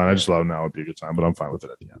 that's fine. I just thought now would be a good time, but I'm fine with it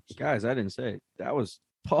at the end. Guys, I didn't say it. That was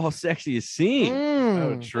Paul's sexiest scene.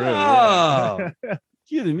 Oh, Mm. true. Oh,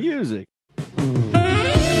 cue the music.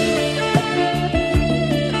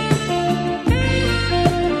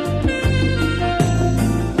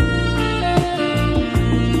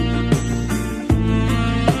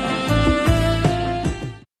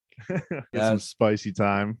 Get some spicy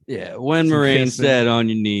time. Yeah, when Some Moiraine kissing. said on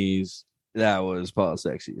your knees, that was Paul's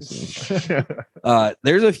sexiest scene.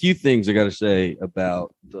 There's a few things I got to say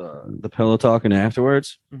about the pillow talking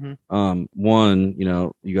afterwards. Mhm. One,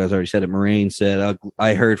 you guys already said it. Moiraine said,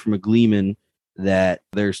 I heard from a gleeman that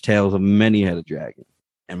there's tales of many-headed dragon.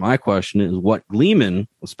 And my question is, what gleeman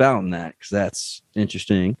was spouting that? Because that's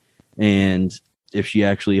interesting. And if she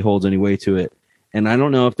actually holds any weight to it. And I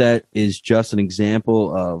don't know if that is just an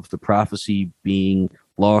example of the prophecy being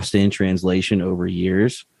lost in translation over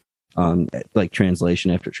years. Like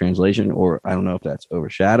translation after translation, or I don't know if that's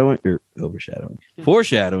foreshadowing.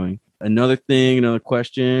 Another thing, another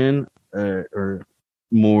question, or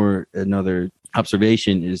more another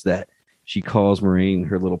observation is that she calls Moiraine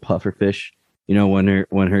her little puffer fish. When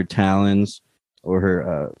her talons or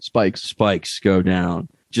her spikes go down.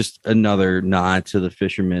 Just another nod to the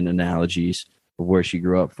fisherman analogies of where she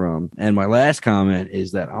grew up from. And my last comment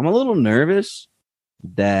is that I'm a little nervous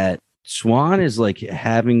that Swan is like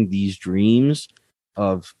having these dreams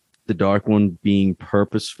of the Dark One being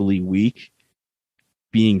purposefully weak,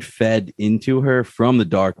 being fed into her from the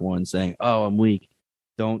Dark One, saying, "Oh, I'm weak.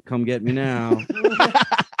 Don't come get me now.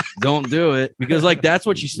 Don't do it." Because like that's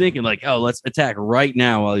what she's thinking. Like, oh, let's attack right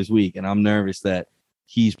now while he's weak. And I'm nervous that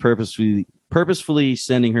he's purposefully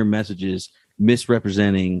sending her messages,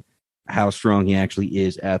 misrepresenting how strong he actually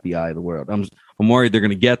is at the Eye of the World. I'm worried they're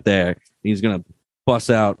gonna get there. And he's gonna bust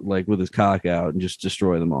out like with his cock out and just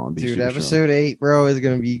destroy them all. And be Dude, super episode 8, bro, is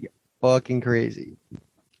going to be fucking crazy.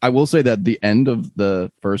 I will say that the end of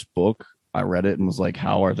the first book, I read it and was like,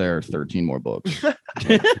 how are there 13 more books?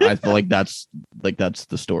 I feel like that's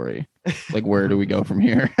the story. Like, where do we go from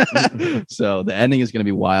here? So the ending is going to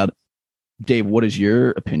be wild. Dave, what is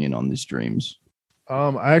your opinion on these dreams?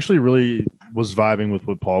 I actually really was vibing with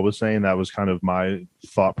what Paul was saying. That was kind of my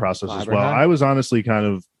thought process as well. Abraham? I was honestly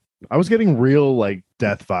I was getting real like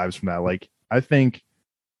death vibes from that. Like, I think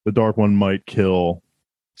the Dark One might kill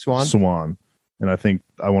Swan. And I think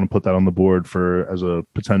I want to put that on the board as a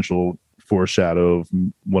potential foreshadow of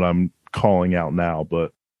what I'm calling out now,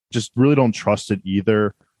 but just really don't trust it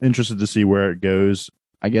either. Interested to see where it goes.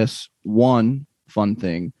 I guess one fun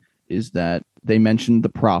thing is that they mentioned the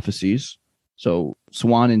prophecies. So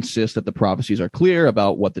Swan insists that the prophecies are clear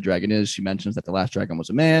about what the dragon is. She mentions that the last dragon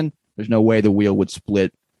was a man. There's no way the wheel would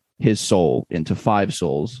split his soul into 5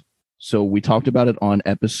 souls. So we talked about it on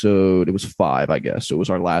episode, it was 5, I guess. So it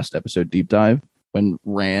was our last episode deep dive when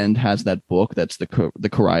Rand has that book. That's the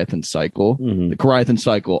Coriathan cycle. strong. The Coriathan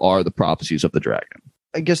cycle are the prophecies of the dragon.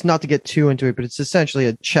 I guess not to get too into it, but it's essentially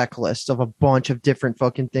a checklist of a bunch of different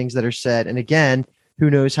fucking things that are said. And again,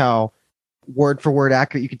 who knows how word for word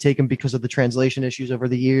accurate you could take them because of the translation issues over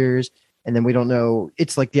the years. And then we don't know.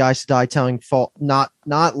 It's like the Aes Sedai telling not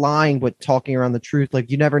lying, but talking around the truth.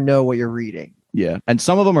 Like, you never know what you're reading. Yeah. And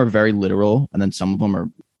some of them are very literal, and then some of them are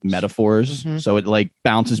metaphors. Mhm. So it like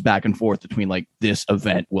bounces back and forth between like this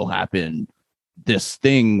event will happen, this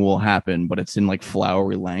thing will happen, but it's in like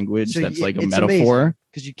flowery language. So That's y- like a it's metaphor.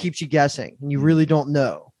 Because it keeps you guessing and you really don't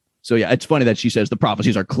know. So yeah, it's funny that she says the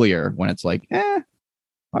prophecies are clear when it's like,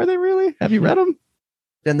 are they really? Have you read them?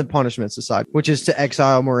 Then the punishments aside, which is to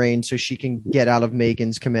exile Moiraine so she can get out of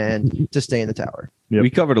Megan's command to stay in the tower. Yep. We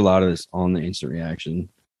covered a lot of this on the instant reaction,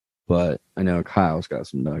 but I know Kyle's got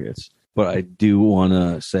some nuggets. But I do want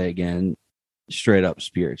to say again, straight up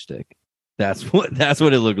spirit stick. That's what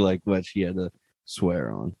it looked like. What she had to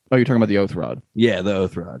swear on. Oh, you're talking about the oath rod. Yeah, the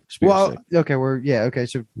oath rod. Spirit Well, stick. okay.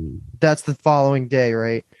 So that's the following day,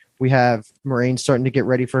 right? We have Moiraine starting to get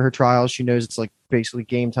ready for her trial. She knows it's like basically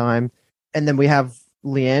game time. And then we have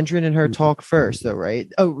Leandrin and her talk first, though,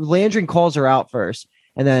 right? Oh, Leandrin calls her out first.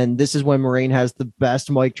 And then this is when Moraine has the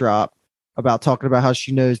best mic drop about talking about how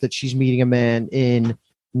she knows that she's meeting a man in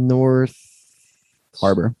North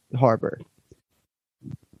Harbor,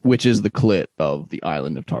 which is the clit of the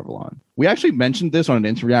island of Tarvalon. We actually mentioned this on an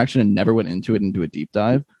instant reaction and never went into a deep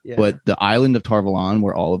dive. Yeah. But the island of Tarvalon,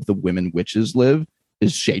 where all of the women witches live,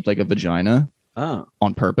 is shaped like a vagina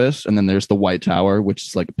on purpose. And then there's the White Tower, which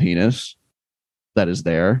is like a penis that is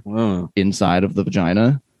there inside of the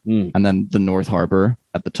vagina. And then the North Harbor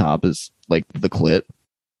at the top is like the clit.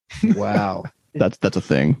 Wow. That's a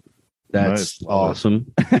thing. That's Nice.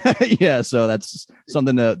 awesome. Yeah, so that's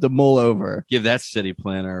something to mull over. Give that city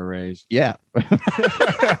planner a raise. Yeah.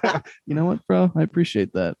 You know what, bro? I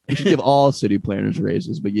appreciate that. We should give all city planners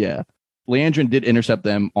raises, but yeah. Leandrin did intercept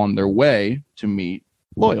them on their way to meet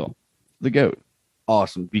Loyal, the goat.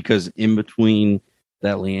 Awesome, because in between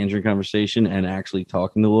that Leandrin conversation and actually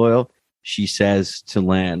talking to Loyal, she says to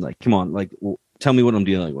Lan, like, come on, like, tell me what I'm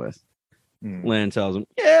dealing with. Lan tells him,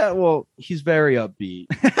 yeah, well, he's very upbeat.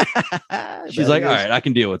 She's like, all right, I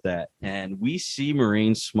can deal with that. And we see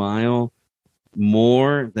Moraine smile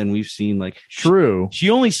more than we've seen. Like, True. She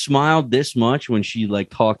only smiled this much when she like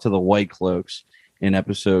talked to the White Cloaks in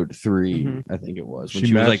episode 3, I think it was. When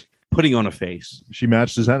she was like putting on a face. She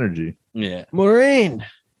matched his energy. Yeah. Moraine,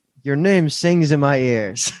 your name sings in my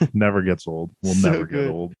ears. Never gets old. Will So never good.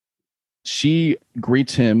 get old. She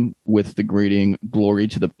greets him with the greeting, glory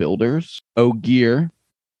to the builders. Ogier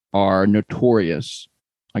are notorious.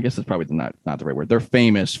 I guess that's probably not the right word. They're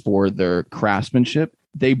famous for their craftsmanship.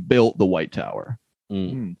 They built the White Tower.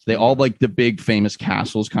 They all like the big famous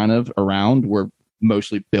castles kind of around were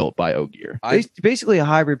mostly built by Ogier. Basically a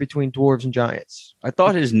hybrid between dwarves and giants. I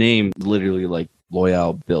thought his name literally like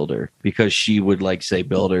Loyal Builder because she would like say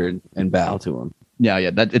builder and bow to him.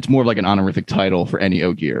 Yeah. That it's more like an honorific title for any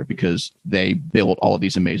Ogier because they built all of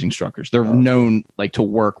these amazing structures. They're known like to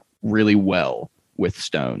work really well with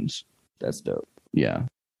stones. That's dope. Yeah.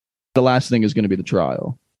 The last thing is going to be the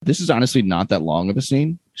trial. This is honestly not that long of a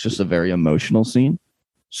scene. It's just a very emotional scene.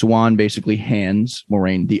 Siuan basically hands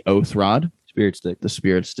Moraine the oath rod, the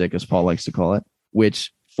spirit stick, as Paul likes to call it,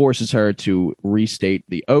 which forces her to restate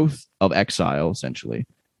the oath of exile, essentially.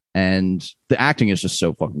 And the acting is just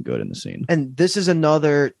so fucking good in the scene. And this is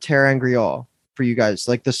another Terra Angrial for you guys,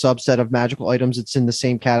 like the subset of magical items. It's in the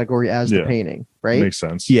same category as the painting, right? Makes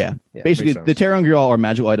sense. Yeah. Yeah, Basically, makes the sense. Terra Angrial are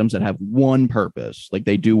magical items that have one purpose. Like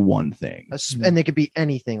they do one thing. And they could be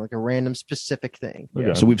anything, like a random specific thing.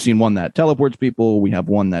 Okay. So we've seen one that teleports people. We have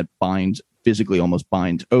one that physically almost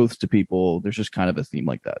binds oaths to people. There's just kind of a theme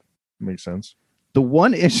like that. Makes sense. The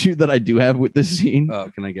one issue that I do have with this scene,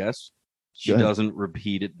 Can I guess? She Go ahead. doesn't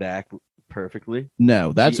repeat it back perfectly.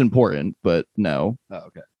 no, that's important, but no. Oh,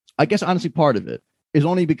 okay. I guess honestly part of it is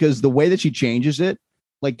only because the way that she changes it,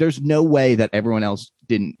 like there's no way that everyone else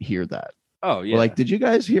didn't hear that. Oh, yeah. Or, like, did you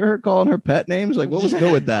guys hear her calling her pet names? Like, what was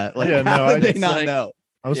good with that? Like, Yeah, no, how did I- they not like- know?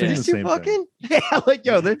 I was Yeah. thinking the These two same fucking thing. Yeah, like,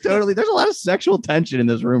 yo, there's a lot of sexual tension in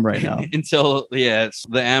this room right now. Until, it's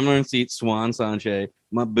the Amaranth seat Swan Sanche,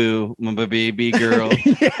 my boo, my baby girl,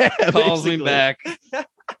 Yeah, calls me basically. back.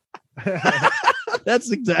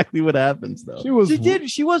 That's exactly what happens, though. She was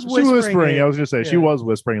whispering. I was gonna say she Yeah. was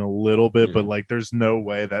whispering a little bit, Yeah. but like there's no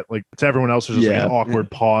way that like to everyone else there's just like Yeah. an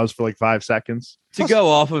awkward pause for like 5 seconds. To go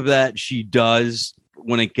off of that, she does,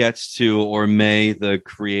 when it gets to, or may the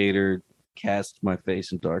creator cast my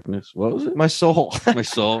face in darkness. What was it? My soul. My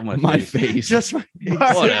soul, my, My face. face. Just my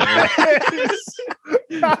Whatever.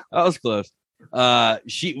 That was close.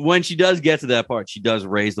 When she does get to that part, she does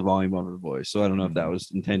raise the volume of her voice. So I don't know if that was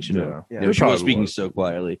intentional. Yeah. You know, she Probably was speaking was. so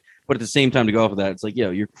quietly, but at the same time, to go off of that, it's like, yo,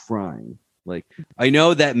 you're crying. Like, I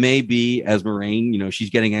know that may be as Moraine, she's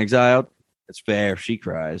getting exiled. It's fair if she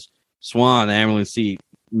cries. Swan, the Amerlin seat,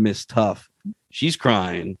 Miss Tough, she's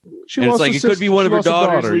crying. She And it's lost like a it could sis- be one she of her lost a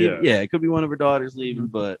daughters daughter, leaving. yeah. Yeah, it could be one of her daughters leaving,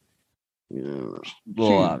 but a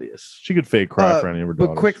little obvious. She could fake cry for any of her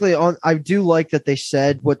daughters. But quickly on, I do like that they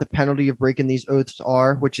said what the penalty of breaking these oaths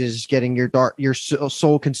are, which is getting your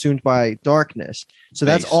soul consumed by darkness. So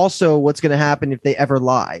that's Base. also what's going to happen if they ever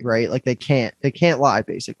lie, right? Like they can't lie,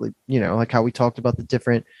 basically. Like how we talked about the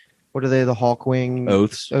different, what are they? The Hawkwing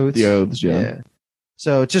Oaths. The oaths, yeah.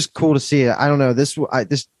 So it's just cool to see it. I don't know. This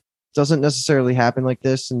doesn't necessarily happen like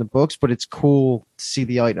this in the books, but it's cool to see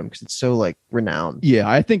the item because it's so like renowned. Yeah,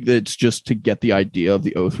 I think that it's just to get the idea of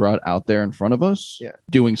the oath rod out there in front of us. Yeah.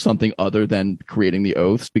 Doing something other than creating the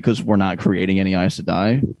oaths because we're not creating any Aes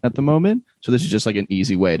Sedai at the moment. So this is just like an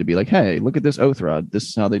easy way to be like, hey, look at this oath rod. This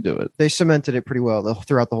is how they do it. They cemented it pretty well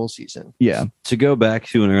throughout the whole season. Yeah. To go back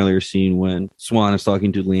to an earlier scene when Swan is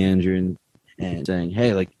talking to Leandrin and saying,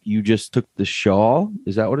 hey, like, you just took the shawl.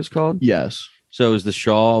 Is that what it's called? Yes. So is the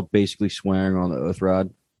Shaw basically swearing on the oath rod?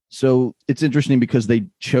 So it's interesting because they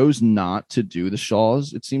chose not to do the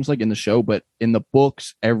Shaws, it seems like, in the show, but in the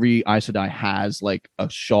books, every Aes Sedai has like a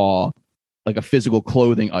Shaw, like a physical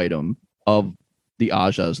clothing item of the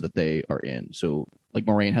Ajas that they are in. So like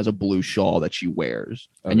Moiraine has a blue shawl that she wears,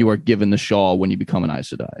 and you are given the shawl when you become an Aes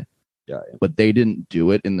Sedai. Yeah. But they didn't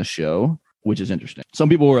do it in the show, which is interesting. Some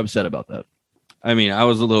people were upset about that. I mean, I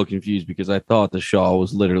was a little confused because I thought the Shaw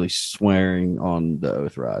was literally swearing on the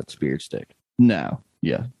oath rod spirit stick. No.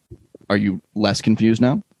 Yeah. Are you less confused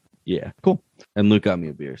now? Yeah. Cool. And Luke got me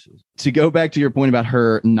a beer. So. To go back to your point about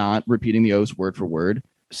her not repeating the oaths word for word,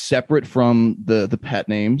 separate from the pet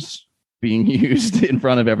names being used in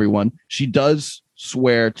front of everyone, she does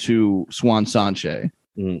swear to Swan Sanche.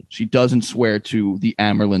 She doesn't swear to the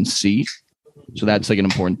Amerlin Sea. So that's like an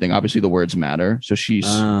important thing. Obviously, the words matter. So she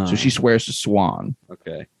swears to Swan.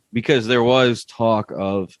 Okay. Because there was talk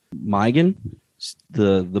of Mygan,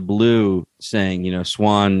 the blue, saying, you know,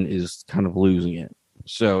 Swan is kind of losing it.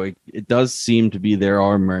 So it does seem to be there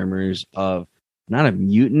are murmurs of not a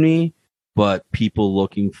mutiny, but people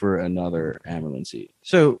looking for another Amerlin seat.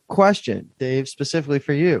 So, question, Dave, specifically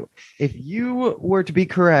for you. If you were to be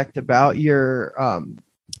correct about your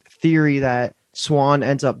theory that Swan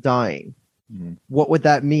ends up dying, what would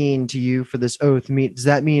that mean to you for this oath? Does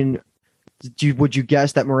that mean, would you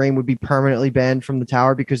guess that Moiraine would be permanently banned from the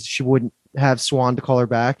tower because she wouldn't have Swan to call her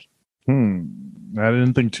back? I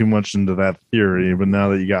didn't think too much into that theory, but now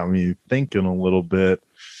that you got me thinking a little bit,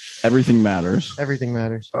 everything matters. Everything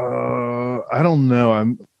matters. I don't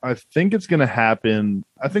know. I think it's gonna happen.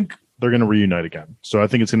 I think they're gonna reunite again. So I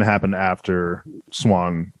think it's gonna happen after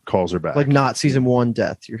Swan calls her back. Like not season 1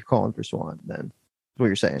 death. You're calling for Swan then. What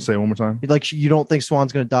you're saying? Say it one more time. Like you don't think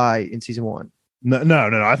Swan's going to die in season 1?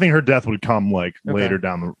 No. I think her death would come like later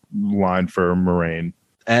down the line for Moiraine.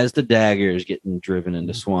 As the dagger is getting driven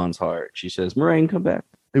into Swan's heart, she says, "Moiraine, come back."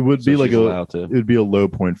 It would be like it would be a low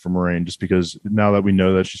point for Moiraine, just because now that we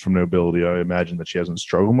know that she's from nobility, I imagine that she hasn't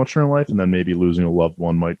struggled much in her life, and then maybe losing a loved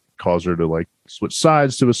one might cause her to like switch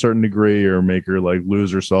sides to a certain degree, or make her like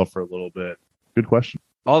lose herself for a little bit. Good question.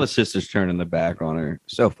 All the sisters turning their back on her.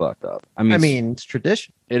 So fucked up. I mean, it's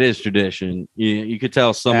tradition. It is tradition. You could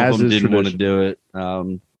tell some of them didn't want to do it.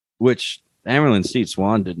 Which Amerlin Seat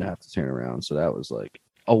Swan didn't have to turn around, so that was like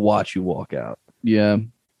a watch you walk out. Yeah.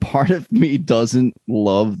 Part of me doesn't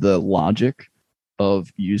love the logic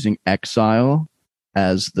of using exile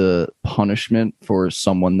as the punishment for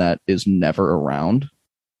someone that is never around.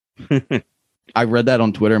 I read that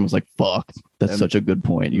on Twitter and was like, fuck, that's such a good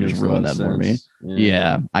point. You just ruined that for me.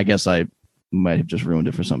 Yeah, I guess I might have just ruined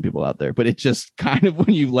it for some people out there. But it's just kind of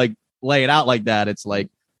when you like lay it out like that, it's like,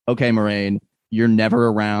 okay, Moiraine, you're never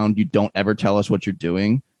around. You don't ever tell us what you're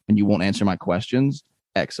doing, and you won't answer my questions.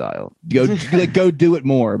 Exile. Go do it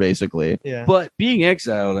more, basically. Yeah. But being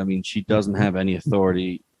exiled, I mean, she doesn't have any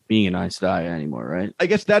authority being an Aes Sedai anymore, right? I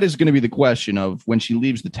guess that is going to be the question of when she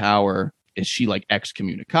leaves the tower. Is she like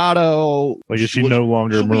excommunicado? Like, is she no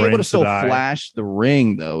longer Moiraine? Be able to still Sedai? flash the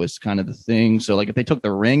ring, though, is kind of the thing. So, like, if they took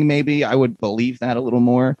the ring, maybe I would believe that a little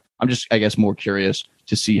more. I'm just, I guess, more curious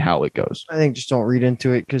to see how it goes. I think just don't read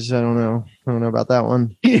into it because I don't know about that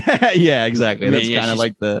one. Yeah, exactly. I mean, that's kind of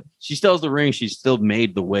like the. She still has the ring. She's still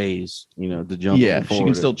made the ways, to jump. Yeah, she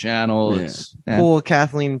can still channel. Yeah. It's Cool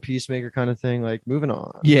Kathleen Peacemaker kind of thing. Like moving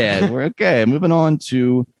on. Yeah, we're okay. Moving on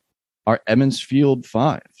to our Emond's Field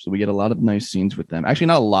 5. So we get a lot of nice scenes with them. Actually,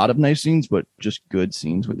 not a lot of nice scenes, but just good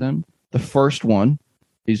scenes with them. The first one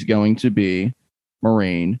is going to be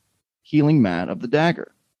Moiraine healing Mat of the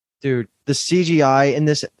dagger. Dude, the CGI in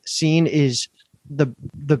this scene is the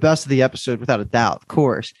best of the episode, without a doubt, of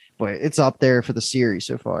course. But it's up there for the series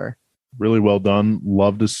so far. Really well done.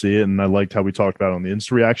 Love to see it. And I liked how we talked about on the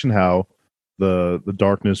Insta reaction how the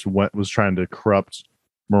darkness was trying to corrupt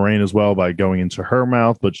Moiraine as well by going into her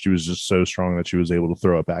mouth, but she was just so strong that she was able to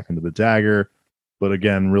throw it back into the dagger. But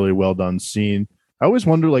again, really well done scene. I always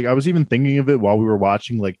wonder, like, I was even thinking of it while we were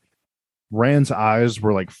watching, like, Rand's eyes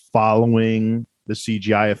were like following the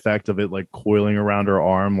CGI effect of it, like coiling around her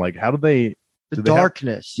arm. Like, how did they? The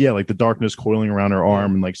darkness. Like the darkness coiling around her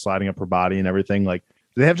arm and like sliding up her body and everything. Like,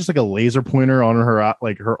 do they have just like a laser pointer on her,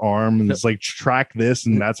 like her arm, and it's like track this,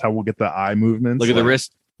 and that's how we'll get the eye movements. Look at the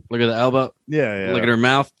wrist. Look at the elbow. Yeah. Look at her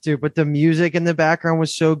mouth. Dude, but the music in the background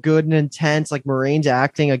was so good and intense. Like Moiraine's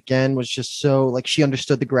acting again was just so like she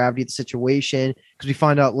understood the gravity of the situation, because we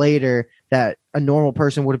find out later that a normal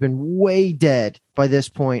person would have been way dead by this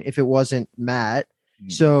point if it wasn't Mat.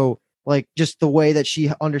 So like just the way that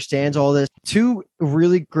she understands all this. Two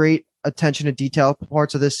really great attention to detail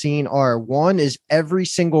parts of this scene are, one is every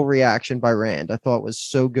single reaction by Rand I thought was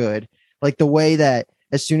so good. Like the way that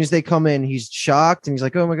as soon as they come in, he's shocked and he's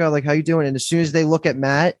like, "Oh my god, like how you doing?" And as soon as they look at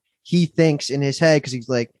Matt, he thinks in his head because he's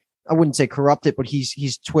like, I wouldn't say corrupted, but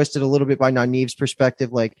he's twisted a little bit by Nynaeve's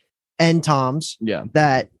perspective, like and Tom's. Yeah.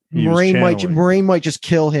 That He was channeling. Moraine might just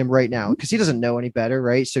kill him right now because he doesn't know any better,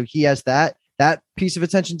 right? So he has that piece of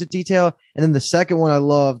attention to detail. And then the second one I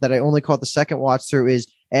love that I only caught the second watch through is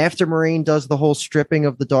after Moraine does the whole stripping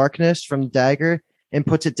of the darkness from the dagger and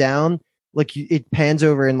puts it down, like it pans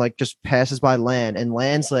over and like just passes by Lan, and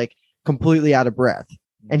Lan's like completely out of breath.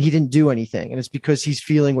 And he didn't do anything. And it's because he's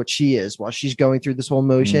feeling what she is while she's going through this whole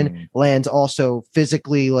motion. Lan's also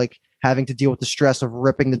physically like having to deal with the stress of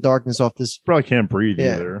ripping the darkness off this. Probably can't breathe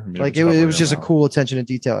Yeah. either. I mean, Like it's it not was just a out. cool attention to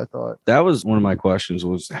detail, I thought. That was one of my questions,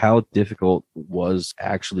 was how difficult was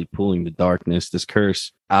actually pulling the darkness, this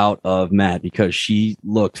curse, out of Matt, because she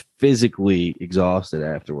looked physically exhausted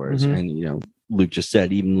afterwards. Mhm. And, you know, Luke just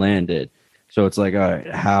said even Lan did. So it's like, all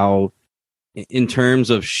right, how, in terms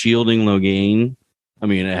of shielding Logain, I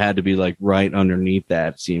mean, it had to be like right underneath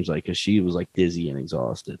that, it seems like, because she was like dizzy and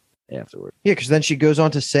exhausted afterward. Yeah, because then she goes on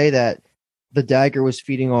to say that the dagger was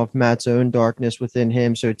feeding off Matt's own darkness within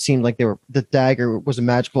him. So it seemed like the dagger was a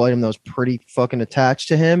magical item that was pretty fucking attached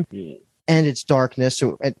to him. Yeah. And it's darkness.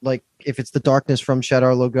 So like if it's the darkness from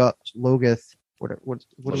Shadar Logoth, what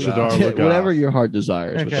Shadar Logoth. Whatever your heart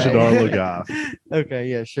desires. Okay. Shadar Logoth. Okay,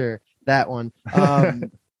 yeah, sure. That one.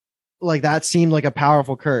 Like that seemed like a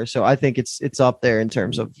powerful curse. So I think it's up there in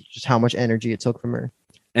terms of just how much energy it took from her.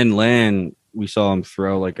 And Lan, we saw him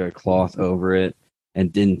throw like a cloth over it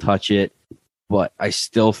and didn't touch it. But I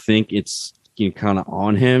still think it's, you know, kind of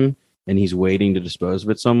on him and he's waiting to dispose of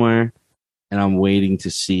it somewhere. And I'm waiting to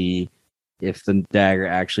see if the dagger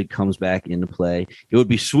actually comes back into play. It would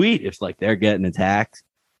be sweet if like they're getting attacked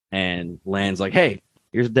and Lan's like, hey,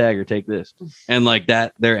 here's a dagger, take this. And like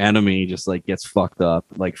that, their enemy just like gets fucked up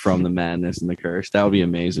like from the madness and the curse. That would be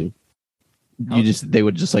amazing. They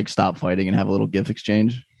would just like stop fighting and have a little gift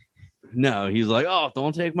exchange. No, he's like, oh,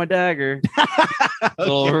 don't take my dagger.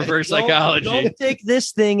 Little reverse psychology. Don't take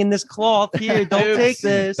this thing in this cloth here. Don't take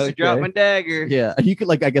this. Don't drop my dagger. Yeah, you could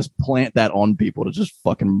like I guess plant that on people to just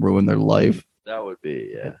fucking ruin their life. That would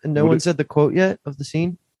be, yeah. And no one said the quote yet of the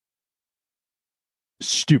scene.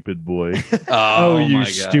 Stupid boy. Oh, you my God.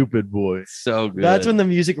 stupid boy. So good. That's when the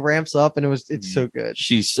music ramps up, and it's so good.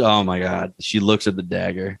 She's, oh my God. She looks at the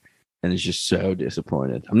dagger and is just so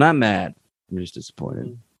disappointed. I'm not mad. I'm just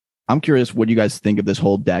disappointed. I'm curious what you guys think of this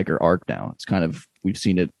whole dagger arc now. It's kind of, we've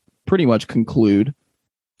seen it pretty much conclude.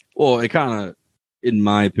 Well, it kind of, in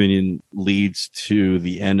my opinion, leads to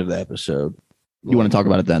the end of the episode. You want to talk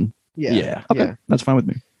about it then? Yeah. Yeah. Okay, Yeah. that's fine with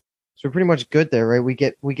me. So we're pretty much good there, right? We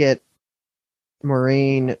get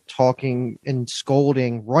Moraine talking and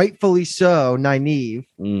scolding, rightfully so, Nynaeve,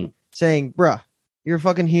 Mm. saying, bruh, you're a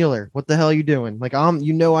fucking healer. What the hell are you doing? Like, I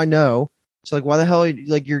know. So like, why the hell are you,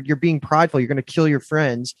 like, you're being prideful. You're going to kill your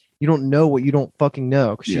friends. You don't know what you don't fucking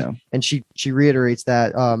know. Yeah. And she reiterates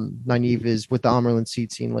that Nynaeve is with the Amerlin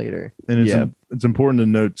seat scene later. And Yeah. it's important to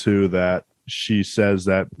note too that she says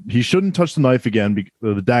that he shouldn't touch the knife again,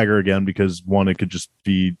 the dagger again, because one, it could just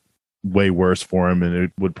be way worse for him and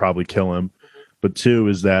it would probably kill him. But two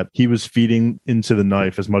is that he was feeding into the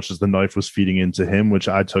knife as much as the knife was feeding into him, which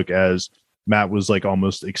I took as Matt was like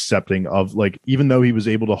almost accepting of, like, even though he was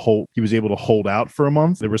able to hold out for a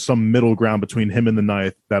month, there was some middle ground between him and the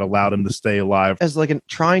knife that allowed him to stay alive. As like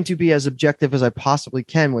trying to be as objective as I possibly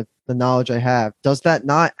can with the knowledge I have, does that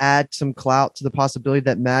not add some clout to the possibility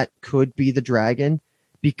that Matt could be the dragon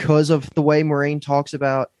because of the way Moraine talks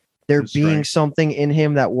about there His being strength. something in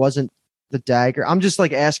him that wasn't the dagger? I'm just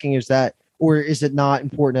like asking, is that, or is it not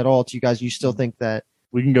important at all to you guys? You still think that?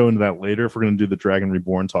 We can go into that later if we're going to do the Dragon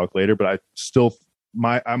Reborn talk later, but I still,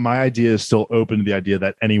 my idea is still open to the idea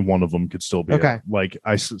that any one of them could still be Okay. it. Like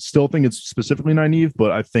I still think it's specifically Nynaeve,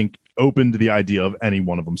 but I think open to the idea of any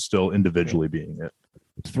one of them still individually being it.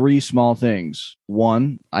 3 small things.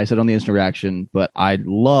 One, I said on the interaction, but I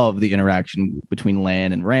love the interaction between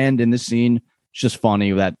Lan and Rand in this scene. It's just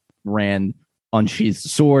funny that Rand unsheaths the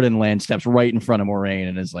sword and Lan steps right in front of Moraine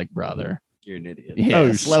and is like, brother, You're an idiot. yeah,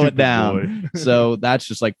 Oh, slow it stupid down. boy. So that's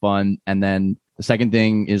just like fun. And then the second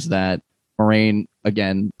thing is that Moraine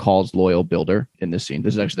again calls Loyal Builder in this scene.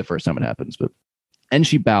 This is actually the first time it happens, and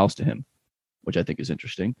she bows to him, which I think is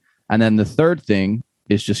interesting. And then the third thing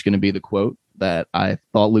is just going to be the quote that I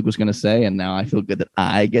thought Luke was going to say, and now I feel good that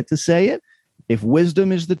I get to say it. If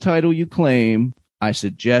wisdom is the title you claim, I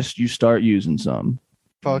suggest you start using some.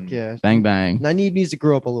 Fuck yeah. Bang bang. Nynaeve needs to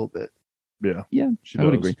grow up a little bit. Yeah. Yeah, She I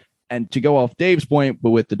would does. agree. And to go off Dave's point,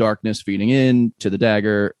 but with the darkness feeding in to the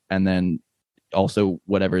dagger, and then also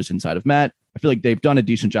whatever is inside of Matt, I feel like they've done a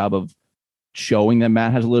decent job of showing that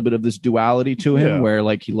Matt has a little bit of this duality to him, where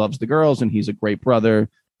like he loves the girls and he's a great brother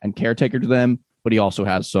and caretaker to them, but he also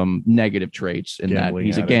has some negative traits in Gambling that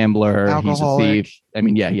he's a addict. gambler, Alcoholic. he's a thief. I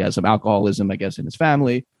mean, yeah, he has some alcoholism, I guess, in his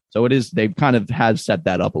family. So they've kind of had set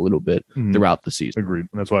that up a little bit Mhm. throughout the season. Agreed.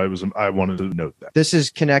 And that's why I wanted to note that. This is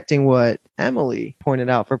connecting what Emily pointed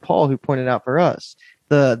out for Paul, who pointed out for us.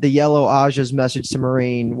 The yellow Aja's message to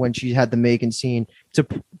Moraine when she had the Megan scene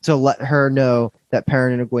to let her know that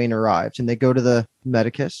Perrin and Egwene arrived, and they go to the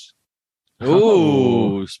Medicus.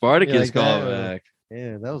 Ooh, Spartacus You like that? callback.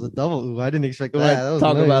 Yeah, that was a double. Ooh, I didn't expect Go that. ahead, That was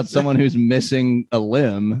talk nice. about someone who's missing a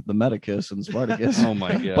limb, the Medicus and Spartacus. Oh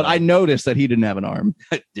my god! But I noticed that he didn't have an arm.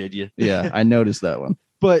 did you? Yeah, I noticed that one.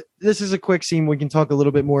 But this is a quick scene. We can talk a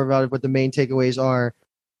little bit more about it. What the main takeaways are: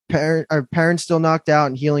 Perrin's still knocked out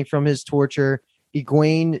and healing from his torture.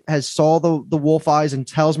 Egwene has saw the wolf eyes and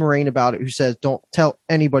tells Moraine about it, who says, "Don't tell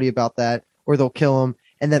anybody about that, or they'll kill him."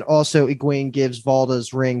 And then also Egwene gives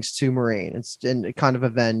Valda's rings to Moraine and kind of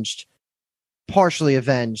partially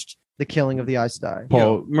avenged the killing of the Aes Sedai. Paul-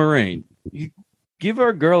 Yo, Moraine, you give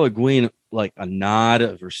our girl Egwene like a nod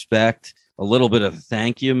of respect, a little bit of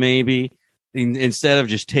thank you, maybe, instead of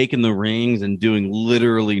just taking the rings and doing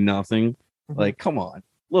literally nothing. Mhm. Like, come on,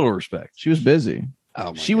 little respect. She was busy.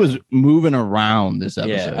 Oh, She was moving around this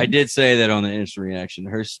episode. Yeah, I did say that on the instant reaction.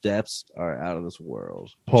 Her steps are out of this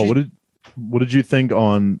world. Paul, what did you think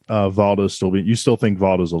on Valda still being? You still think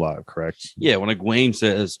Valda's alive, correct? Yeah, when Egwene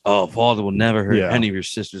says, "Oh, Valda will never hurt Yeah. any of your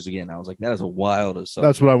sisters again," I was like, "That is a wild assumption."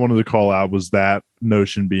 That's what I wanted to call out, was that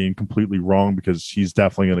notion being completely wrong, because he's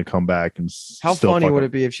definitely going to come back and How still funny fuck would up.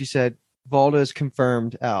 it be if she said, "Valda is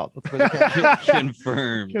confirmed out"? For the count.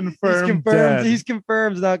 confirmed. Confirmed dead. He's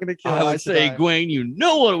confirmed not going to kill. I would Aes say, Sedai. Egwene, you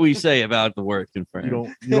know what we say about the word confirmed.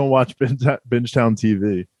 You don't watch Bingetown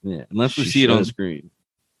TV. Yeah, unless we She see it on should. screen,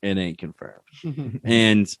 it ain't confirmed.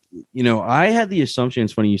 And I had the assumption.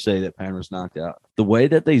 It's funny you say that Pan was knocked out. The way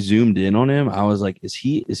that they zoomed in on him, I was like, "Is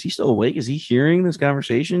he still awake? Is he hearing this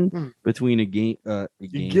conversation between Egwene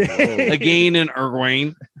and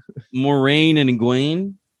Egwene, Moraine and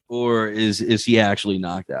Egwene, or is he actually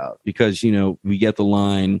knocked out?" Because we get the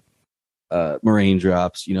line, Moraine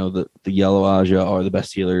drops, the Yellow Aja are the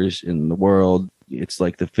best healers in the world. It's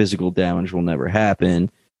like the physical damage will never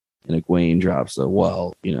happen. And Egwene drops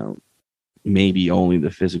maybe only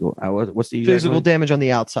the physical. What's the exact Physical line? damage on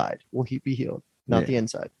the outside will be healed, not Yeah. the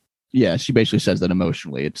inside. Yeah, she basically says that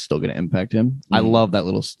emotionally it's still going to impact him. I Mhm. love that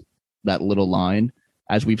little line.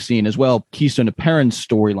 As we've seen as well, Keystone to Perrin's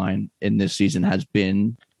storyline in this season has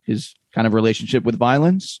been his kind of relationship with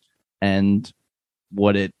violence and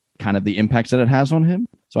what it kind of the impacts that it has on him.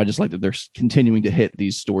 So I just like that they're continuing to hit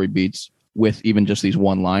these story beats with even just these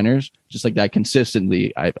one-liners, just like that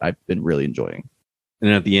consistently. I've been really enjoying. And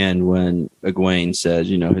at the end, when Egwene says,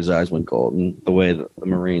 his eyes went gold, and the way that the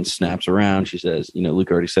Marine snaps around, she says, Luke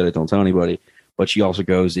already said it, don't tell anybody. But she also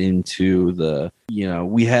goes into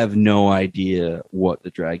we have no idea what the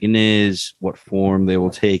dragon is, what form they will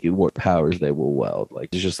take, and what powers they will wield. Like,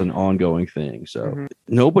 it's just an ongoing thing. So Mhm.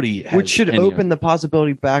 nobody has Which should any- open the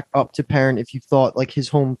possibility back up to Perrin if you thought like his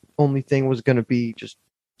only thing was going to be just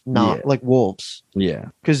not Yeah. like wolves. Yeah.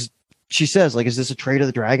 Because she says, like, is this a trait of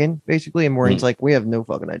the dragon, basically? And Maureen's like, we have no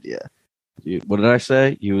fucking idea. Dude, what did I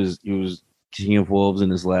say? He was king of wolves in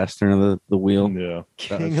his last turn of the wheel. Yeah,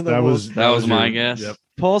 King of the wolves. That was my your- guess. Yep.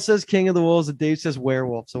 Paul says king of the wolves, and Dave says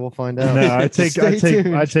werewolf, so we'll find out. No, I Stay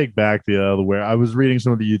tuned. take back the where I was reading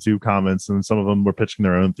some of the YouTube comments, and some of them were pitching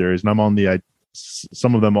their own theories, and I'm on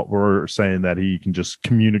some of them were saying that he can just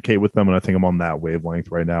communicate with them, and I think I'm on that wavelength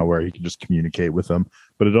right now where he can just communicate with them.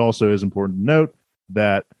 But it also is important to note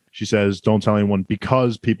that she says, "Don't tell anyone,"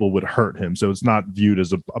 because people would hurt him, so it's not viewed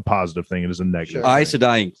as a positive thing; it is a negative. Sure. Aes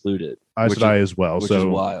Sedai included, Aes Sedai as well. which is So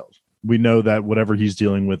wild. we know that whatever he's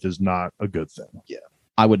dealing with is not a good thing.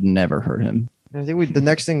 I would never hurt him. I think the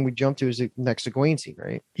next thing we jump to is the next Egwene scene,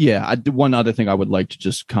 right? Yeah, one other thing I would like to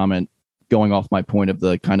just comment, going off my point of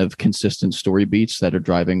the kind of consistent story beats that are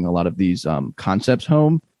driving a lot of these concepts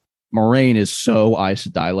home. Moraine is so Aes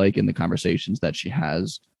Sedai-like in the conversations that she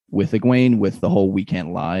has with Egwene, with the whole "we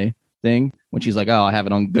can't lie" thing. When she's like, "Oh, I have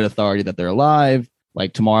it on good authority that they're alive.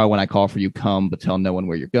 Like, tomorrow when I call for you, come, but tell no one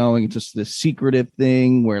where you're going." It's just this secretive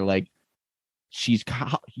thing where, like, she's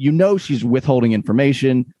withholding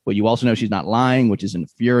information, but you also know she's not lying, which is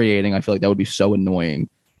infuriating. I feel like that would be so annoying.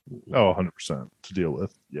 Oh, 100% to deal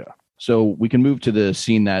with. Yeah. So we can move to the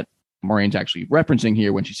scene that Moraine's actually referencing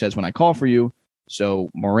here when she says, "When I call for you." So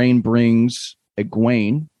Moraine brings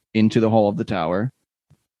Egwene into the hall of the tower,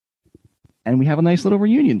 and we have a nice little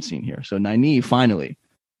reunion scene here. So Nynaeve finally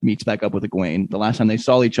meets back up with Egwene. The last time they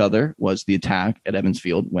saw each other was the attack at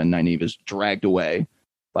Evansfield when Nynaeve is dragged away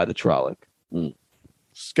by the Trolloc.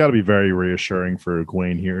 It's got to be very reassuring for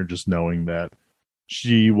Egwene here, just knowing that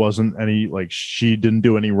she wasn't she didn't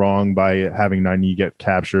do any wrong by having Nynaeve get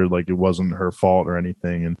captured. Like, it wasn't her fault or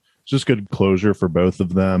anything. And it's just good closure for both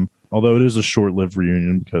of them. Although it is a short-lived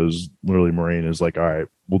reunion because literally Moiraine is like, all right,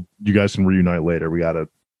 well, you guys can reunite later. We got to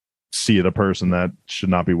see the person that should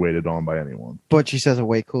not be waited on by anyone. But she says it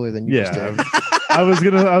way cooler than you just did. I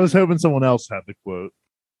was hoping someone else had the quote.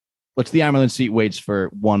 What's the Amyrlin seat waits for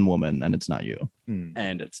one woman, and it's not you.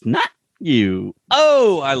 And it's not you.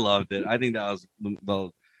 Oh, I loved it. I think that was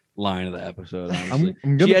the line of the episode. Honestly,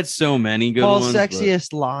 she had so many good Paul's ones.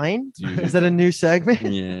 sexiest line. Dude. Is that a new segment?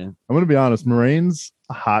 Yeah, I'm gonna be honest. Moiraine's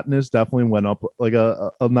hotness definitely went up like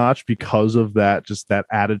a notch because of that, just that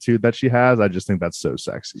attitude that she has. I just think that's so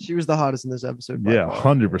sexy. She was the hottest in this episode. Yeah,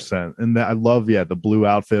 100%. And that, I love the blue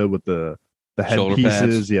outfit with the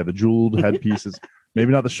headpieces. Yeah, the jeweled headpieces.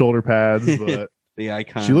 Maybe not the shoulder pads, but the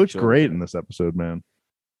icon. She looks great in this episode, man.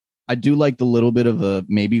 I do like the little bit of a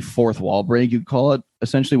maybe fourth wall break, you'd call it.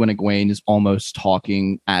 Essentially, when Egwene is almost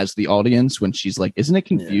talking as the audience, when she's like, isn't it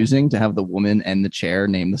confusing to have the woman and the chair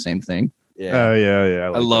name the same thing? Yeah. Oh,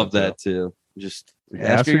 yeah. I love that too. Just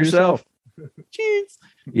ask her yourself. Jeez.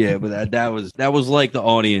 Yeah, but that was like the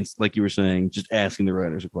audience, like you were saying, just asking the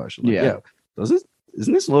writers a question. Like,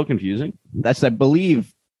 isn't this a little confusing? That's, I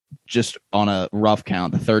believe, just on a rough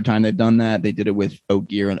count, the third time they've done that. They did it with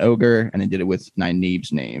Ogier and Ogre, and they did it with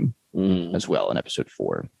Nynaeve's name as well in episode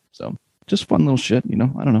 4. So just fun little shit, I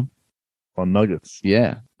don't know. Fun nuggets.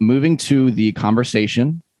 Yeah. Moving to the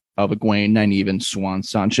conversation of Egwene, Nynaeve, and Siuan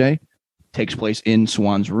Sanche takes place in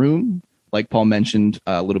Siuan's room. Like Paul mentioned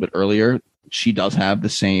a little bit earlier, she does have the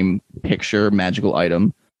same picture magical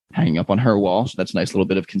item hanging up on her wall. So that's a nice little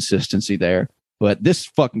bit of consistency there. But this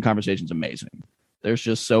fucking conversation is amazing. There's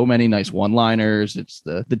just so many nice one-liners. It's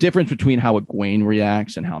the difference between how Egwene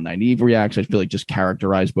reacts and how Nynaeve reacts. I feel like just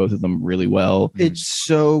characterize both of them really well. It's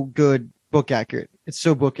so good, book accurate. It's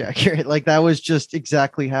so book accurate. Like, that was just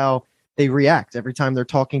exactly how they react every time they're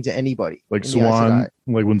talking to anybody. Like Siuan,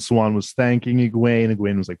 like when Siuan was thanking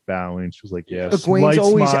Egwene was like bowing. She was like, yes. Egwene's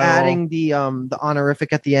always adding the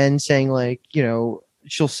honorific at the end, saying like,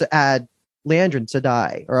 she'll add Leandrin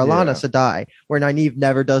Sedai or Alana Sedai, where Nynaeve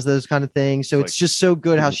never does those kind of things. So it's just so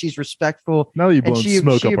good how she's respectful. Now you blown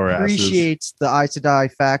smoke up our asses. She appreciates the Aes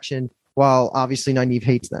Sedai faction, while obviously Nynaeve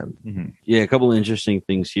hates them. Mm-hmm. Yeah, a couple of interesting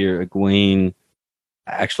things here. Egwene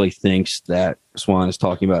actually thinks that Siuan is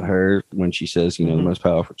talking about her when she says, the most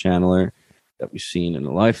powerful channeler that we've seen in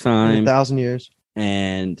a lifetime. In 1,000 years.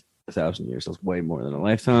 And 1,000 years, that's way more than a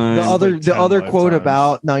lifetime. The other quote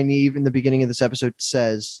about Nynaeve in the beginning of this episode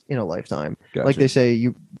says in a lifetime. Gotcha. Like they say,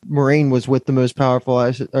 Moiraine was with the most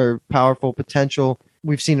powerful potential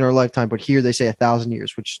we've seen in our lifetime, but here they say 1,000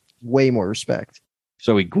 years, which is way more respect.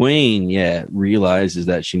 So Egwene, realizes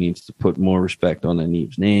that she needs to put more respect on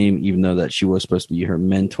Nynaeve's name, even though that she was supposed to be her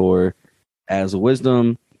mentor as a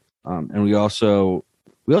wisdom. And we also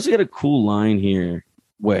get a cool line here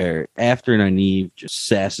where after Nynaeve just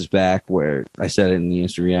sasses back, where I said it in the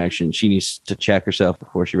instant reaction, she needs to check herself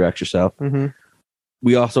before she wrecks herself. Mm-hmm.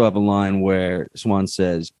 We also have a line where Siuan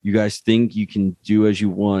says, you guys think you can do as you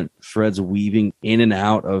want, threads weaving in and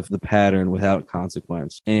out of the pattern without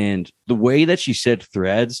consequence. And the way that she said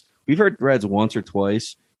threads, we've heard threads once or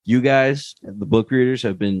twice. You guys, the book readers,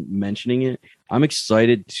 have been mentioning it. I'm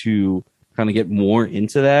excited to kind of get more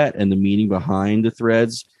into that and the meaning behind the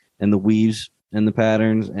threads and the weaves and the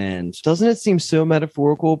patterns. And doesn't it seem so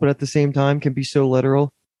metaphorical, but at the same time can be so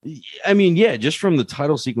literal? I mean, just from the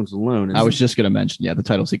title sequence alone. I was just going to mention, the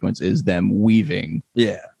title sequence is them weaving.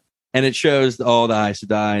 Yeah. And it shows all the Aes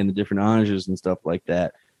Sedai and the different honages and stuff like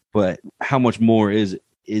that. But how much more is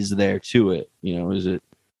there to it? Is it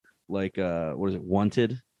like,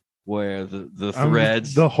 Wanted? Where the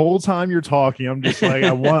threads the whole time you're talking, I'm just like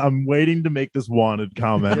I'm waiting to make this wanted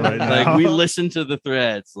comment right now. Like, we listen to the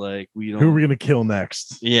threads, like we don't. Who are we gonna kill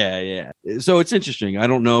next? Yeah. So it's interesting. I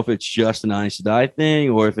don't know if it's just an Aes Sedai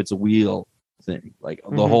thing or if it's a wheel thing. Like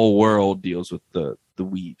the whole world deals with the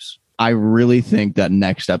weaves. I really think that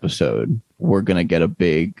next episode we're gonna get a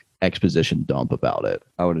big exposition dump about it.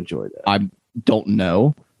 I would enjoy that. I don't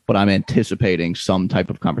know, but I'm anticipating some type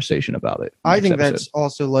of conversation about it. I think that's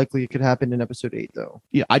also likely it could happen in episode 8, though.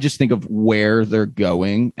 Yeah, I just think of where they're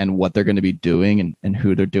going and what they're going to be doing and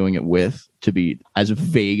who they're doing it with to be as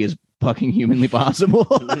vague as fucking humanly possible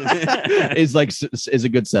is a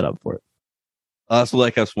good setup for it. I also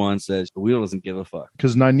like how Siuan says the wheel doesn't give a fuck.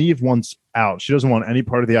 Because Nynaeve wants out. She doesn't want any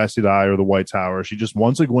part of the Aes Sedai or the White Tower. She just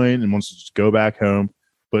wants Egwene and wants to just go back home.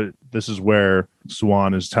 But this is where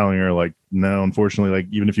Swan is telling her, like, no, unfortunately, like,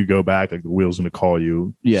 even if you go back, like, the wheel's going to call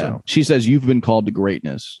you. Yeah. So, She says, you've been called to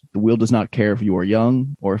greatness. The wheel does not care if you are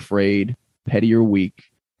young or afraid, petty or weak.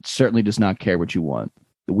 It certainly does not care what you want.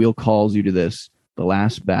 The wheel calls you to this. The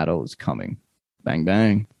last battle is coming. Bang,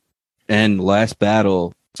 bang. And last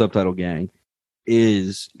battle, subtitle gang,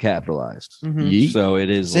 is capitalized. Mhm. Yeet. So it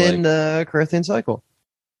is It's like, in the Corinthian cycle.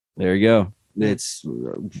 there you go. It's,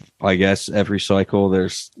 I guess, every cycle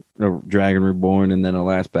there's a Dragon Reborn and then a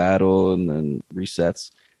last battle and then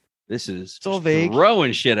resets. This is all just vague.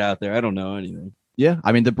 throwing shit out there. I don't know anything. Yeah.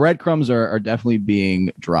 I mean, the breadcrumbs are definitely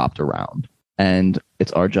being dropped around. And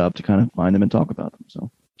it's our job to kind of find them and talk about them.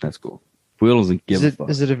 So That's cool. Wheel doesn't give Is a it fuck.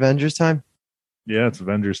 is it Avengers time? yeah, it's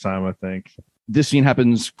Avengers time, I think. this scene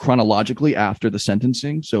happens chronologically after the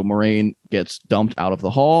sentencing. So Moraine gets dumped out of the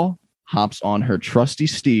hall, hops on her trusty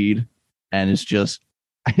steed, and is just,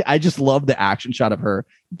 I just love the action shot of her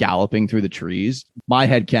galloping through the trees. My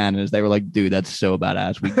headcanon is they were like, dude, that's so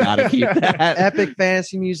badass. We gotta keep that. Epic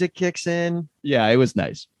fantasy music kicks in. Yeah, it was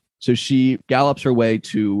nice. So she gallops her way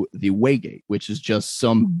to the Waygate, which is just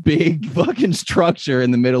some big fucking structure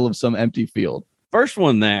in the middle of some empty field. First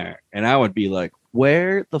one there, and I would be like,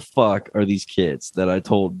 where the fuck are these kids that I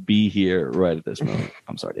told be here right at this moment?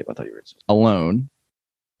 I'm sorry, Dave. I thought you were Alone.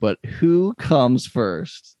 But who comes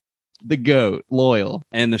first? The goat, Loyal.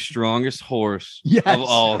 and the strongest horse Yes. of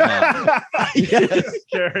all time. Yes.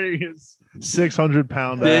 Carrying his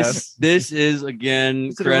 600-pound ass. This is again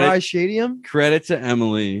Is it a Rye credit Shadium? credit to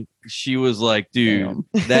Emily. She was like, dude,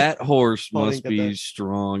 Damn. that horse Oh, I must didn't get be that.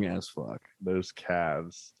 strong as fuck. Those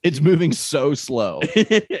calves. It's moving so slow.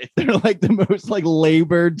 They're like the most like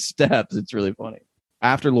labored steps. It's really funny.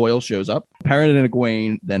 After Loyal shows up, Perrin and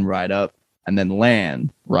Egwene then ride up, and then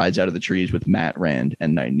Lan rides out of the trees with Matt, Rand,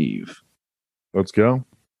 and Nynaeve. Let's go.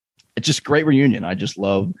 It's just great reunion. I just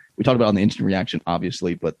love. We talked about it on the instant reaction,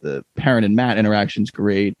 obviously, but the Perrin and Matt interaction's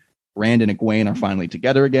great. Rand and Egwene are finally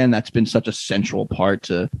together again. That's been such a central part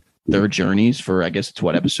to their journeys for, I guess it's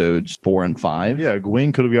what, episodes 4 and 5. Yeah,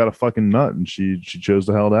 Gwen could have got a fucking nut, and she chose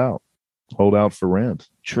to hold out for Rand.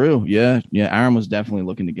 True. Yeah. Aaron was definitely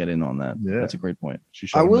looking to get in on that. Yeah. That's a great point. She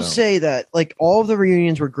shut I him will down. say that like all of the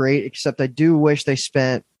reunions were great, except I do wish they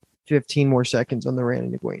spent 15 more seconds on the Rand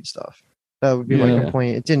and Egwene stuff. That would be my Yeah.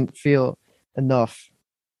 complaint. It didn't feel enough.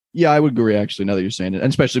 Yeah, I would agree, actually, now that you're saying it. And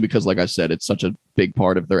especially because, like I said, it's such a big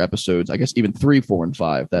part of their episodes. I guess even 3, 4, and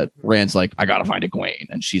 5 that Rand's like, I got to find Egwene.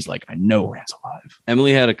 And she's like, I know Rand's alive.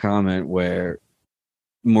 Emily had a comment where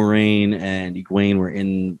Moraine and Egwene were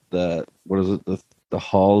in the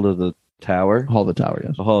hall of the tower. Hall of the Tower,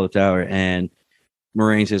 yes. The hall of the tower, and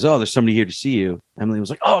Moraine says, "Oh, there's somebody here to see you." Emily was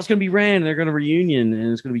like, "Oh, it's gonna be Rand. And they're gonna reunion,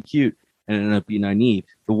 and it's gonna be cute." And it ended up being Nynaeve.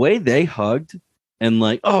 The way they hugged and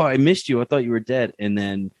like, "Oh, I missed you. I thought you were dead." And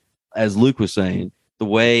then, as Luke was saying, the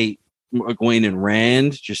way Egwene and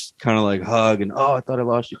Rand just kind of like hug and, "Oh, I thought I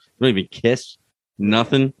lost you." They don't even kiss.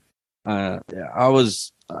 Nothing. Yeah,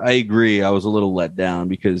 I agree. I was a little let down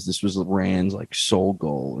because this was Rand's like sole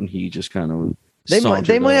goal, and he just kind of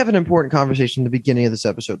They might have an important conversation in the beginning of this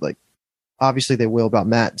episode. Like, obviously they will about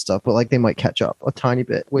Matt and stuff, but like they might catch up a tiny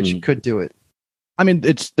bit, which could do it. I mean,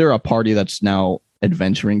 they're a party that's now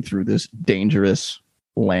adventuring through this dangerous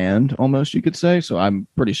land, almost, you could say. So I'm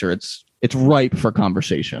pretty sure it's ripe for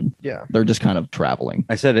conversation. Yeah. They're just kind of traveling.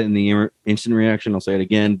 I said it in the instant reaction. I'll say it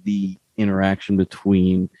again. The interaction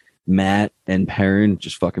between Matt and Perrin,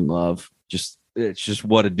 just fucking love. It's just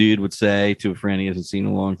what a dude would say to a friend he hasn't seen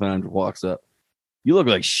in a long time. Just walks up, "You look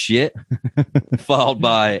like shit," followed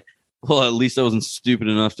by, "Well, at least I wasn't stupid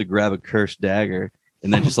enough to grab a cursed dagger,"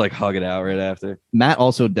 and then just like hug it out right after. Matt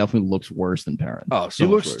also definitely looks worse than Perrin. Oh, so He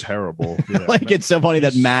much looks worse. terrible. Yeah, Like, it's so funny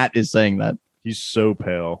that Matt is saying that. he's so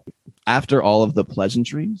pale. After all of the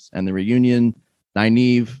pleasantries and the reunion,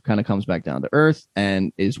 Nynaeve kind of comes back down to earth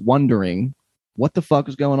and is wondering what the fuck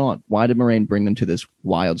is going on. Why did Moraine bring them to this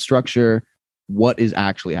wild structure? What is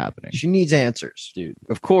actually happening? She needs answers. Dude.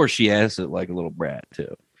 Of course, she asks it like a little brat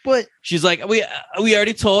too. But She's like, we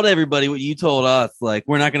already told everybody what you told us. Like,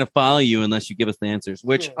 we're not going to follow you unless you give us the answers,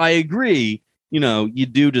 which Yeah. I agree. You know, you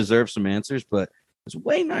do deserve some answers, but there's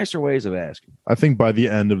way nicer ways of asking. I think by the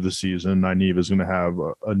end of the season, Nynaeve is going to have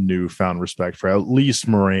a newfound respect for at least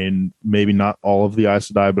Moraine. Maybe not all of the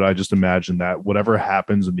Aes Sedai, but I just imagine that whatever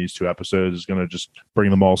happens in these 2 episodes is going to just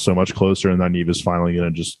bring them all so much closer, and Nynaeve is finally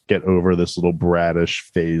going to just get over this little bratish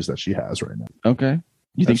phase that she has right now. Okay.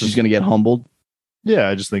 You think That's she's just- going to get humbled? Yeah,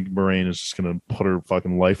 I just think Moraine is just going to put her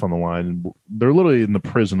fucking life on the line. And they're literally in the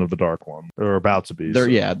prison of the Dark One. They're about to be.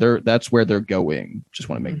 That's where they're going. Just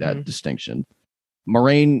want to make that Mhm. distinction.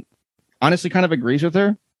 Moraine honestly kind of agrees with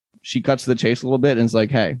her. she cuts to the chase a little bit and is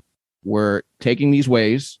like, hey, we're taking these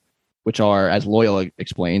ways, which are, as Loyal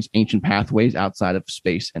explains, ancient pathways outside of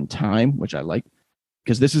space and time, which I like,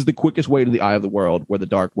 because this is the quickest way to the eye of the world where the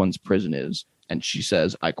Dark One's prison is. And she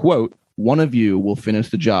says, I quote, one of you will finish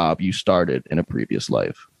the job you started in a previous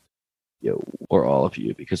life. Yo, or all of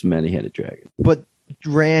you, because many had a dragon. But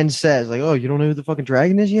Rand says, like, oh, you don't know who the fucking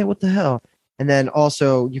dragon is yet? What the hell? And then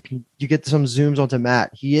also you get some zooms onto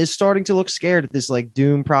Matt. He is starting to look scared at this like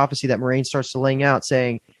doom prophecy that Moiraine starts to laying out,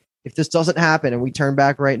 saying, if this doesn't happen and we turn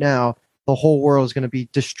back right now, the whole world is going to be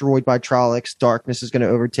destroyed by Trollocs. Darkness is going to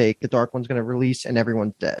overtake. The Dark One's going to release and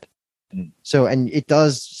everyone's dead. So, and it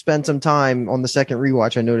does spend some time on the second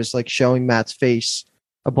rewatch. I noticed like showing Matt's face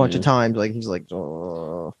a bunch of times. Like he's like,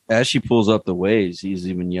 oh. As she pulls up the ways, he's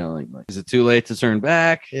even yelling, like, is it too late to turn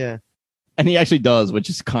back? Yeah. And he actually does, which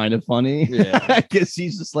is kind of funny. Yeah. Because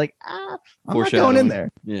he's just like, I'm not going in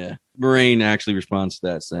there. Yeah. Moiraine actually responds to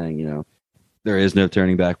that saying, you know, there is no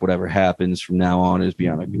turning back. Whatever happens from now on is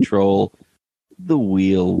beyond our control. The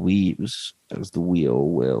wheel weaves as the wheel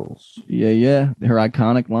wills. Yeah. Her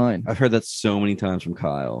iconic line. I've heard that so many times from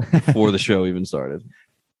Kyle before the show even started.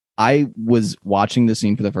 I was watching the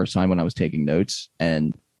scene for the first time when I was taking notes,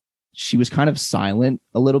 and she was kind of silent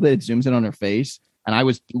a little bit. It zooms in on her face. And I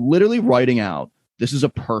was literally writing out, this is a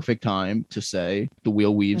perfect time to say the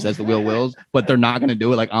wheel weaves as the wheel wills, but they're not going to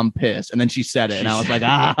do it. Like, I'm pissed. And then she said it, and I was like,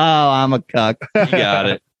 I'm a cuck. You got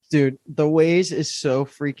it. Dude, the ways is so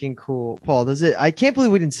freaking cool. Paul, I can't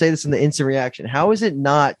believe we didn't say this in the instant reaction. How is it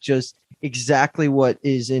not just exactly what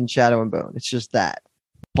is in Shadow and Bone? It's just that.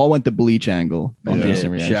 Paul went the Bleach angle on the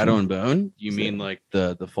instant reaction. Shadow and Bone? You mean like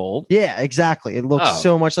the fold? Yeah, exactly. It looks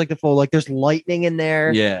so much like the fold. Like there's lightning in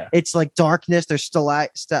there. Yeah. It's like darkness. There's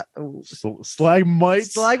Stalagmites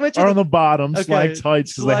stalagmites are on the bottom. Okay.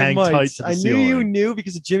 Stalactites because they hang tight to the I ceiling. knew you knew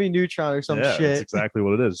because of Jimmy Neutron or some Yeah, shit. that's exactly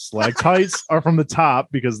what it is. Stalactites are from the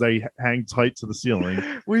top because they hang tight to the ceiling.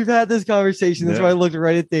 We've had this conversation. That's Yeah. why I looked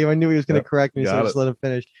right at Dave. I knew he was going to correct me, so I just let him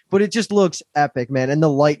finish. But it just looks epic, man. And the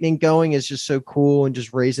lightning going is just so cool and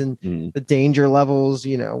just raising the danger levels.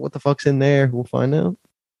 You know, what the fuck's in there? We'll find out.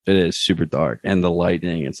 It is super dark. And the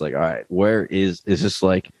lightning, it's like, all right, where is this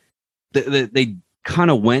like they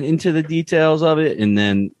kind of went into the details of it and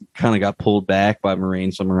then kind of got pulled back by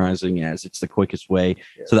Moiraine summarizing as it's the quickest way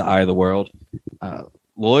to the eye of the world.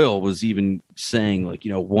 Loyal was even saying, like,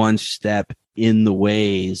 you know, one step in the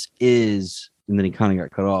ways is, and then he kind of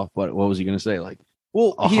got cut off. But what was he going to say? Like,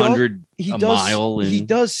 well, 100 he a does, mile. And he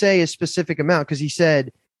does say a specific amount because he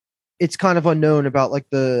said it's kind of unknown about like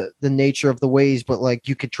the nature of the ways, but like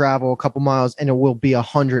you could travel a couple miles and it will be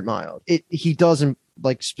 100 miles. He doesn't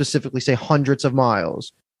like specifically say hundreds of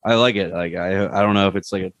miles. I like it. Like I don't know if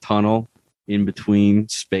it's like a tunnel in between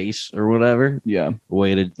space or whatever. Yeah, a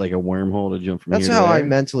way to like a wormhole to jump from. That's here how to I there.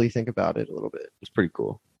 mentally think about it a little bit. It's pretty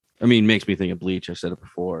cool. I mean, it makes me think of Bleach. I said it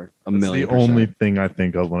before. That's the only thing I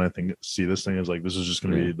think of when I see this thing is like, this is just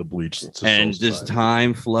going to be the Bleach. And does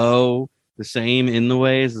time flow the same in the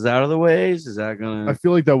ways as out of the ways? Is that going to... I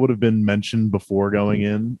feel like that would have been mentioned before going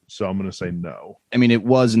in, so I'm going to say no. I mean, it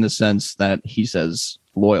was in the sense that he says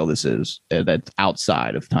loyal this is, that's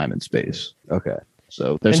outside of time and space. Okay.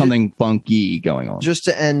 So there's something funky going on. Just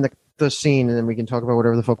to end the scene, and then we can talk about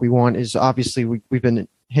whatever the fuck we want, is obviously we've been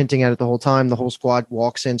hinting at it the whole time. The whole squad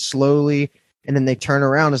walks in slowly, and then they turn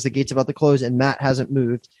around as the gate's about to close, and Matt hasn't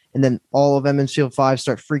moved. And then all of Emond's Field 5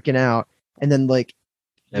 start freaking out. And then, like,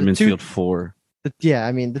 Emond's Field 4.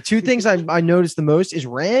 I mean, the two things I noticed the most is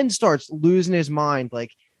Rand starts losing his mind.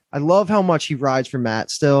 Like, I love how much he rides for Matt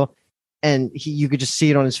still. And you could just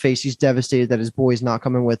see it on his face. He's devastated that his boy's not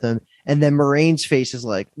coming with him. And then Moraine's face is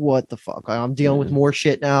like, what the fuck? I'm dealing with more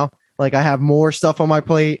shit now. Like, I have more stuff on my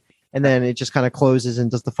plate. And then it just kind of closes and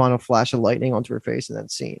does the final flash of lightning onto her face and then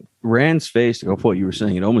scene. Rand's face, to go off what you were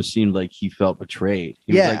saying, it almost seemed like he felt betrayed.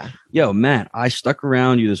 He was like, yo, Matt, I stuck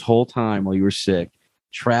around you this whole time while you were sick,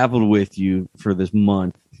 traveled with you for this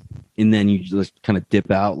month, and then you just kind of dip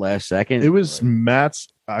out last second. It was Matt's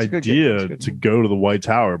idea to go to the White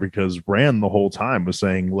Tower because Rand the whole time was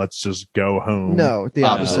saying, let's just go home. No, the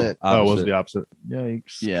opposite. Oh, it was the opposite.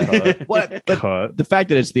 Yikes. Yeah. But the fact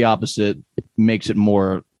that it's the opposite makes it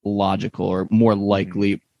more logical or more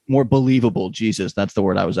likely, more believable. Jesus, that's the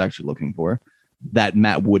word I was actually looking for. That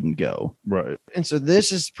Matt wouldn't go. Right. And so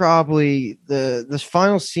this is probably this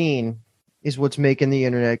final scene is what's making the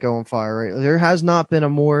internet go on fire, right? There has not been a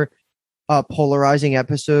more polarizing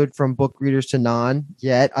episode from book readers to non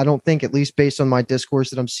yet. I don't think, at least based on my discourse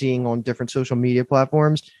that I'm seeing on different social media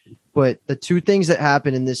platforms. But the two things that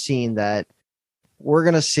happen in this scene that we're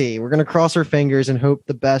going to see, we're going to cross our fingers and hope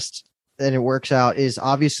the best that it works out, is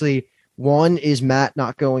obviously One is Matt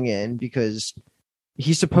not going in because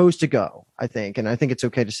he's supposed to go, I think. And I think it's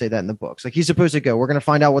okay to say that in the books. Like, he's supposed to go. We're going to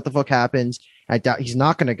find out what the fuck happens. I doubt he's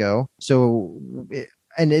not going to go. So,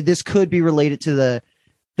 this could be related to the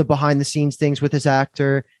behind the scenes things with this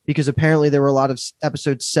actor, because apparently there were a lot of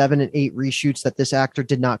episodes 7 and 8 reshoots that this actor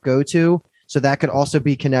did not go to. So that could also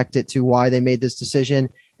be connected to why they made this decision.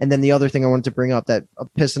 And then the other thing I wanted to bring up that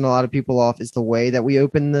pissing a lot of people off is the way that we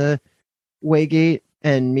opened the Waygate.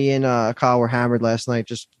 And me and Kyle were hammered last night,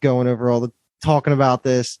 just going over talking about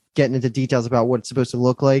this, getting into details about what it's supposed to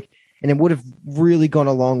look like. And it would have really gone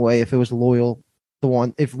a long way if it was Loyal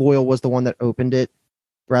was the one that opened it,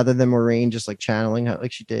 rather than Moiraine just like channeling her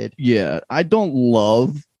like she did. Yeah, I don't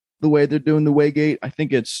love the way they're doing the Waygate. I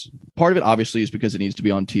think it's part of it obviously is because it needs to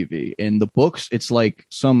be on TV. In the books, it's like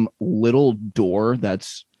some little door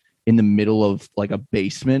that's in the middle of like a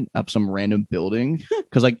basement of some random building,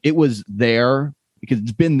 because like it was there because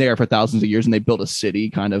it's been there for thousands of years, and they built a city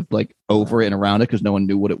kind of like over it and around it because no one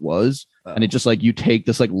knew what it was. And it just like you take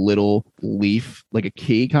this like little leaf, like a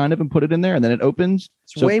key kind of, and put it in there, and then it opens.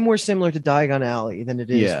 It's way more similar to Diagon Alley than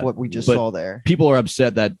it is what we just saw there. People are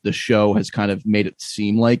upset that the show has kind of made it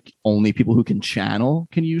seem like only people who can channel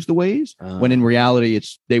can use the ways, when in reality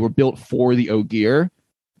they were built for the Ogier,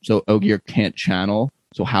 so Ogier can't channel.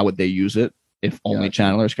 So how would they use it if only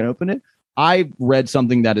channelers can open it? I read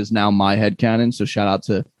something that is now my headcanon, so shout out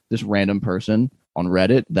to this random person on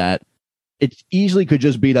Reddit, that it easily could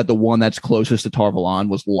just be that the one that's closest to Tar Valon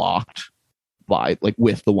was locked by like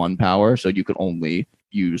with the one power, so you could only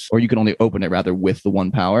open it rather with the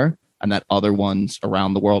one power, and that other ones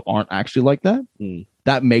around the world aren't actually like that.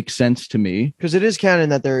 That makes sense to me, because it is canon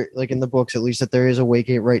that there, like in the books at least, that there is a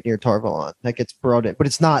Waygate right near Tar Valon that gets brought in, but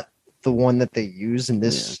it's not the one that they use in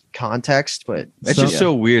this context. But it's just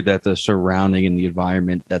so weird that the surrounding and the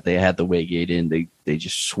environment that they had the Waygate in, they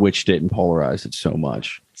just switched it and polarized it so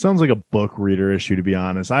much. Sounds like a book reader issue, to be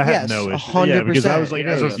honest. I had no issue. 100%. Because I was like,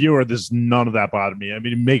 as a viewer, none of that bothered me. I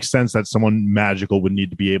mean, it makes sense that someone magical would need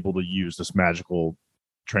to be able to use this magical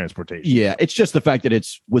transportation. Yeah, it's just the fact that it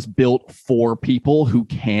was built for people who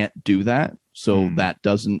can't do that. So that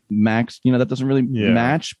doesn't that doesn't really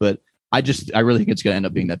match. But I really think it's going to end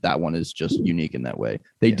up being that one is just unique in that way.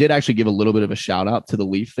 They did actually give a little bit of a shout out to the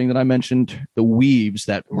leaf thing that I mentioned. The weaves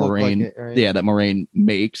that Moiraine, that Moiraine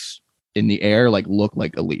makes in the air, like look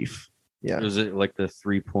like a leaf. Yeah. Was it like the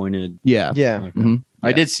 3-pointed? Yeah. Yeah. Okay. Mm-hmm.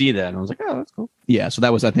 I did see that and I was like, oh, that's cool. Yeah. So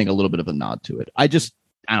that was, I think, a little bit of a nod to it. I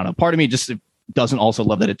don't know. Part of me just doesn't also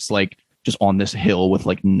love that it's like just on this hill with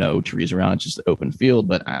like no trees around. It's just an open field,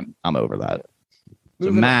 but I'm over that. So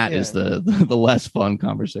Matt is the less fun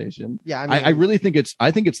conversation. Yeah, I mean, I really think it's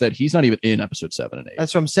that he's not even in episode 7 and 8.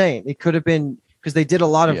 That's what I'm saying. It could have been because they did a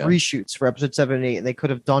lot of reshoots for episode 7 and 8, and they could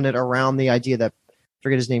have done it around the idea that,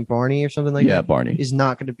 forget his name, Barney or something like that. Yeah, Barney is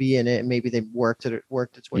not going to be in it, and maybe they worked its way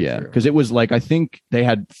through. Yeah, because it was like I think they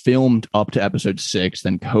had filmed up to episode 6,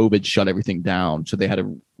 then COVID shut everything down, so they had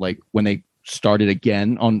to like when they started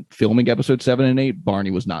again on filming episode 7 and 8, Barney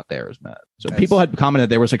was not there as Matt. So people had commented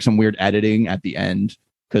there was like some weird editing at the end,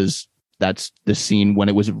 because that's the scene when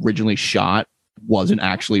it was originally shot wasn't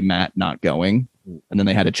actually Matt not going, and then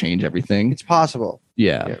they had to change everything. It's possible.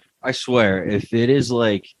 Yeah. I swear, if it is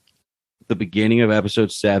like the beginning of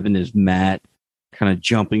episode 7 is Matt kind of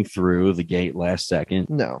jumping through the gate last second.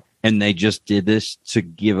 No. And they just did this to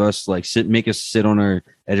give us like make us sit on our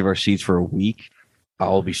edge of our seats for a week,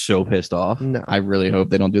 I'll be so pissed off. No. I really hope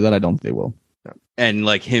they don't do that. I don't think they will. No. And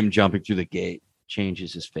like him jumping through the gate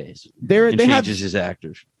changes his face. They changes his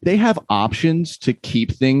actors. They have options to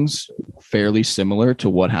keep things fairly similar to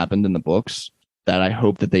what happened in the books that I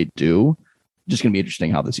hope that they do. Just going to be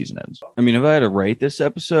interesting how the season ends. I mean, if I had to rate this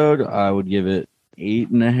episode, I would give it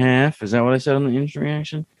 8.5. Is that what I said on the instant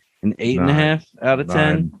reaction? An 8.5 out of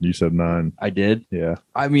 10. You said 9. I did. Yeah.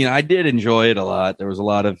 I mean, I did enjoy it a lot. There was a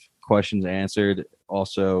lot of questions answered.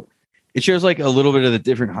 Also, it shows like a little bit of the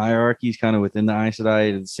different hierarchies kind of within the Aes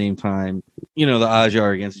Sedai. At the same time, the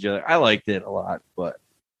Ajar against each other. I liked it a lot, but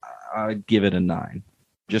I'd give it a 9.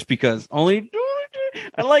 Just because I like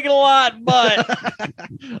it a lot, but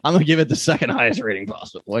I'm gonna give it the second highest rating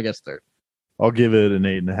possible. I guess third. I'll give it an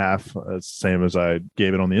 8.5. It's the same as I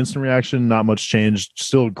gave it on the instant reaction. Not much changed.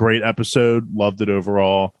 Still a great episode. Loved it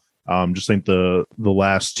overall. Just think the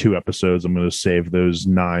last 2 episodes I'm going to save those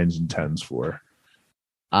 9s and 10s for.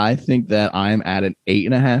 I think that I'm at an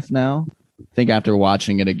 8.5 now. I think after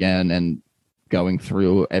watching it again and going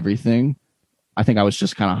through everything, I think I was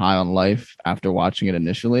just kind of high on life after watching it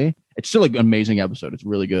initially. It's still an amazing episode. It's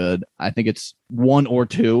really good. I think it's 1 or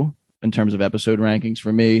 2 in terms of episode rankings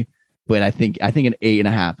for me, but I think an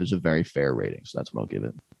 8.5 is a very fair rating. So that's what I'll give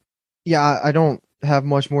it. Yeah, I don't have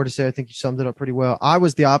much more to say. I think you summed it up pretty well. I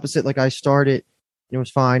was the opposite. Like I started, it was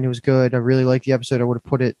fine. It was good. I really liked the episode. I would have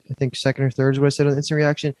put it, I think, second or third is what I said on instant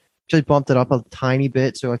reaction. Actually bumped it up a tiny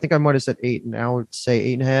bit. So I think I might have said 8, and now I would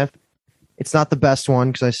say 8.5. It's not the best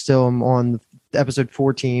one because I still am on the episode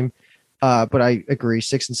 4 team. But I agree,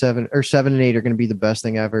 6 and 7 or 7 and 8 are going to be the best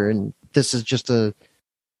thing ever. And this is just a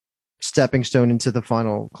stepping stone into the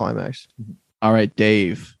final climax. All right,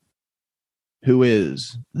 Dave. Who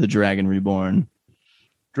is the Dragon Reborn?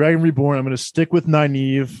 Dragon Reborn, I'm going to stick with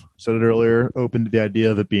Nynaeve. Said it earlier, open to the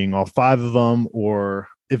idea of it being all 5 of them, or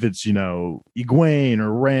if it's, Egwene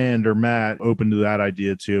or Rand or Matt, open to that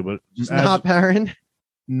idea too. But It's not Perrin.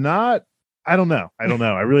 I don't know.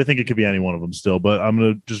 I really think it could be any one of them still, but I'm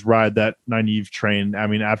going to just ride that Nynaeve train. I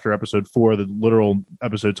mean, after episode 4, the literal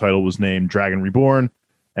episode title was named Dragon Reborn.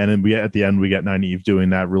 And then at the end, we get Nynaeve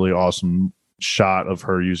doing that really awesome shot of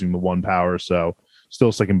her using the one power. So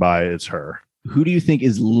still sticking by it's her. Who do you think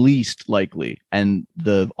is least likely? And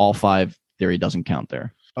the all 5 theory doesn't count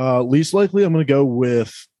there. Least likely, I'm going to go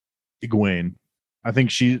with Egwene. I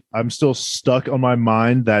think I'm still stuck on my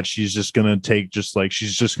mind that she's just going to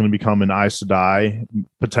she's just going to become an Aes Sedai,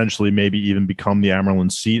 potentially maybe even become the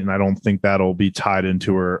Amyrlin seat. And I don't think that'll be tied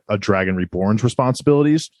into a Dragon Reborn's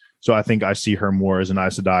responsibilities. So I think I see her more as an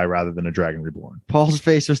Aes Sedai rather than a Dragon Reborn. Paul's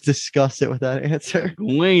face was disgusted with that answer.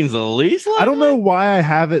 Wayne's the least likely? I don't know why I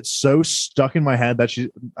have it so stuck in my head that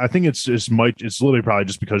I think it's literally probably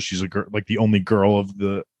just because she's like the only girl of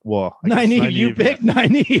the, Nynaeve, you picked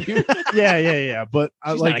Nynaeve. yeah. But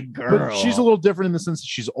She's not a girl. But she's a little different in the sense that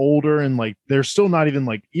she's older and like they're still not even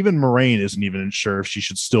even Moraine isn't even sure if she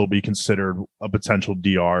should still be considered a potential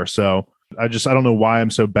DR. So I don't know why I'm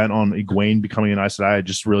so bent on Egwene becoming an Aes Sedai. I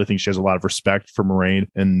just really think she has a lot of respect for Moraine,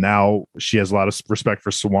 and now she has a lot of respect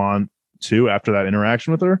for Siuan too after that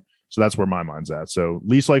interaction with her. So that's where my mind's at. So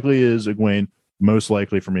least likely is Egwene. Most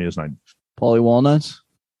likely for me is Nynaeve. Paulie Walnuts.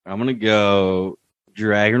 I'm gonna go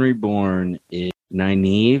Dragon Reborn is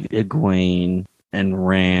Nynaeve, Egwene, and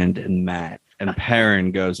Rand and Matt. And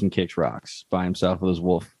Perrin goes and kicks rocks by himself with his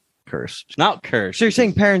wolf curse. Not curse. So you're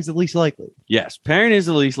saying Perrin's the least likely? Yes, Perrin is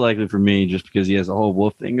the least likely for me just because he has a whole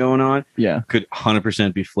wolf thing going on. Yeah. Could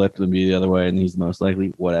 100% be flipped and be the other way, and he's the most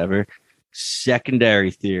likely. Whatever. Secondary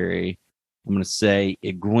theory, I'm going to say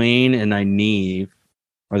Egwene and Nynaeve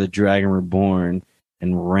are the Dragon Reborn,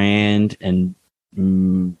 and Rand and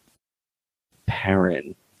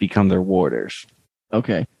Perrin become their warders.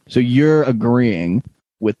 Okay. So you're agreeing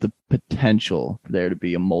with the potential for there to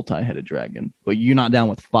be a multi-headed dragon, but you're not down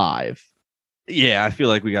with 5. Yeah, I feel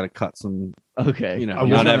like we got to cut some. Okay.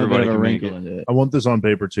 Not everybody can make it. it. I want this on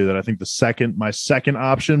paper too, that I think my second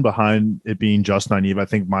option behind it being just Nynaeve, I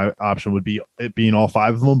think my option would be it being all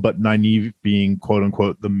 5 of them, but Nynaeve being quote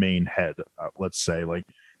unquote the main head. Let's say like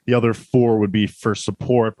the other 4 would be for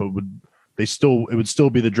support, but it would still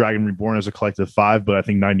be the Dragon Reborn as a collective 5, but I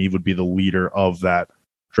think Nynaeve would be the leader of that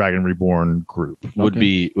Dragon Reborn group. Would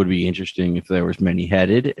be interesting if there was many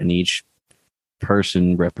headed and each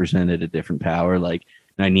person represented a different power. Like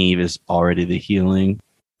Nynaeve is already the healing.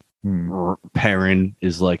 Perrin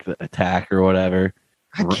is like the attack or whatever.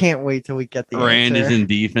 I can't wait till we get the Rand answer. is in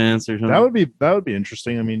defense or something. That would be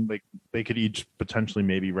interesting. I mean, like they could each potentially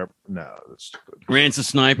maybe no, that's stupid. Rand's a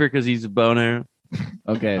sniper because he's a bow and arrow.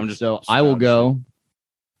 Okay, so I will go.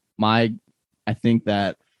 I think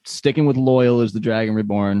that sticking with Loyal is the Dragon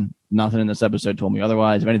Reborn. Nothing in this episode told me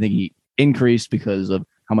otherwise. If anything, he increased because of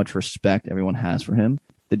how much respect everyone has for him.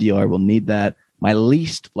 The DR will need that. My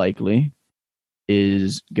least likely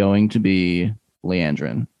is going to be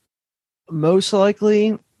Liandrin. Most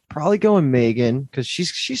likely, probably going Megan because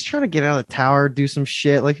she's trying to get out of the tower, do some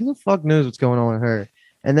shit. Like who the fuck knows what's going on with her?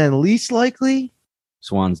 And then least likely,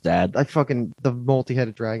 Swan's dad. the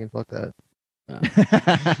multi-headed dragon. Fuck that.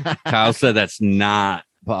 Kyle said that's not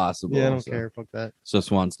possible. Yeah, I don't care. Fuck that. So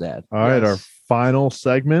Swan's dad. All right, our final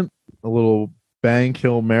segment, a little bang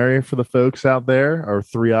kill Mary for the folks out there. Our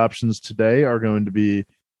 3 options today are going to be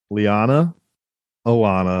Lyanna,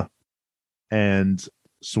 Alanna, and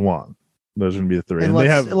Siuan. Those are going to be the 3. And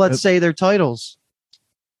they let's say their titles.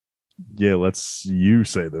 Yeah, you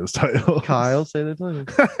say those titles. Kyle, say their titles.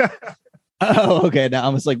 Oh, okay. Now I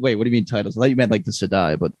was like, wait, what do you mean titles? I thought you meant like the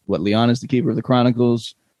Sedai, but what Lyanna's the Keeper of the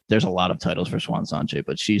Chronicles. There's a lot of titles for Siuan Sanche,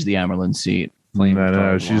 but she's the Amyrlin seat.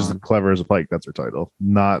 No, she's clever as a pike. That's her title.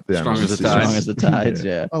 Not the Strong as a Amyrlin tide. Strong as the tides,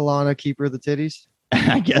 yeah. Alana, keeper of the titties.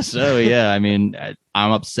 I guess so, yeah. I mean,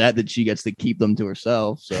 I'm upset that she gets to keep them to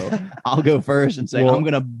herself, so I'll go first and say I'm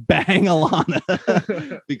gonna bang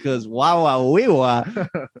Alanna because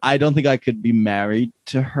I don't think I could be married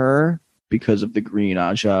to her because of the Green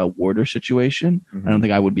Aja Warder situation. Mhm. I don't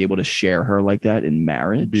think I would be able to share her like that in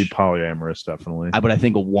marriage. Be polyamorous, definitely. But I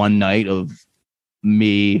think a one night of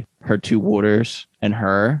me, her 2 Warders, and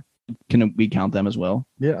her, can we count them as well?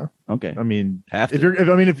 Yeah. Okay. I mean, Have if to.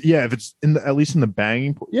 if it's in at least in the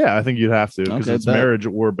banging, yeah, I think you'd have to because Okay, it's bet. marriage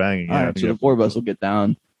or banging. All Yeah, I right, think so you the have 4 to. of us will get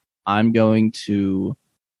down. I'm going to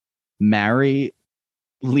marry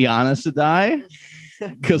Liana Sedai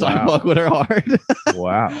because I Wow. fuck with her hard.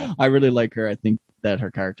 Wow. I really like her. I think that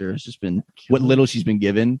her character has just been what little she's been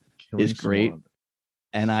given is great. Swan.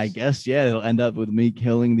 And I guess it'll end up with me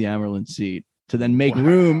killing the Amerlin seat to then make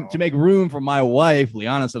Wow. room for my wife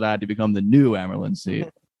Liana Sedai to become the new Amerlin seat.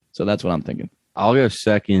 So that's what I'm thinking. I'll go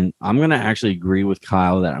second. I'm going to actually agree with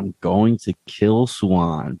Kyle that I'm going to kill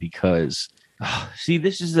Swan because, see,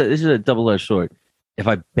 this is a double-edged sword. If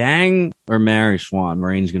I bang or marry Swan,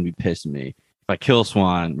 Moraine's going to be pissed at me. If I kill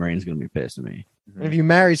Swan, Moraine's going to be pissed at me. And if you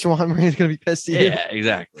marry Swan, Marine's gonna be pissed at you. Yeah,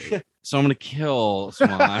 exactly. So I'm going to kill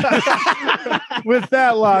Swan. With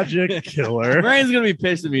that logic, killer. Moraine's going to be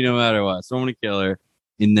pissed at me no matter what. So I'm going to kill her.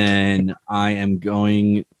 And then I am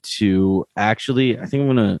going to actually, I think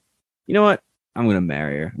I'm going to, you know what? I'm going to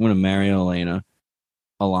marry her. I'm going to marry Alana,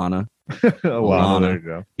 Wow, Lana. there you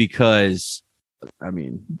go. because, I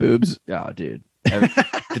mean, Boobs. oh, dude.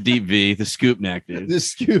 The deep V, the scoop neck, dude. The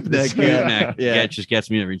scoop The neck. scoop neck Yeah. just gets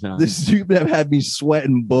me every time. The scoop neck had me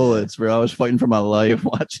sweating bullets, bro. I was fighting for my life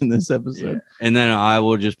watching this episode. And then I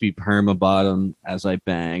will just be perma bottom as I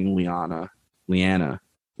bang Leanne? Liana.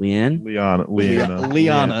 Liana. Dude,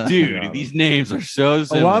 Liana. these names are so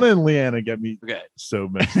similar. Alana and Leanna get me Okay. so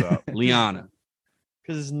messed up. Liana.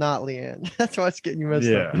 Because it's not Leanne. That's why it's getting you messed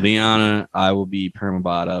Yeah. up. Liana, I will be perma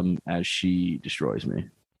bottom as she destroys me.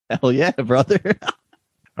 Hell yeah, brother.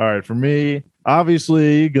 All right, for me,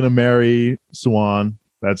 obviously gonna marry Swan.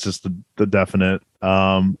 That's just the definite.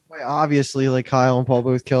 Wait, obviously, like Kyle and Paul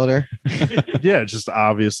both killed her. Yeah, just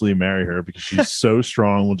obviously marry her because she's so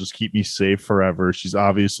strong, will just keep me safe forever. She's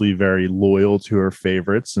obviously very loyal to her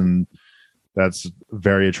favorites, and that's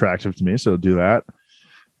very attractive to me. So do that.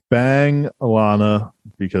 Bang Alana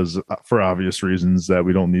because for obvious reasons that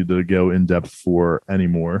we don't need to go in depth for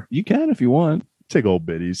anymore. You can if you want. Take old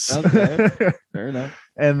biddies. Okay. Fair enough.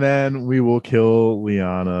 And then we will kill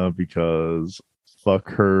Liana because fuck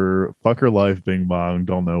her life, Bing Bong.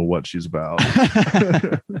 Don't know what she's about.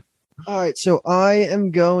 All right, so I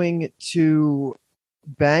am going to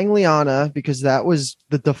bang Liana because that was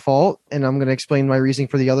the default, and I'm going to explain my reasoning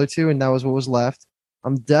for the other 2, and that was what was left.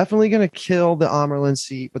 I'm definitely going to kill the Amerlin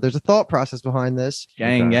seat, but there's a thought process behind this.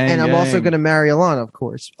 Gang, Okay. gang. And I'm also gang. going to marry Alana, of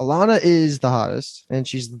course. Alana is the hottest, and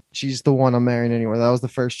she's the one I'm marrying anyway. That was the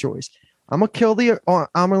first choice. I'm going to kill the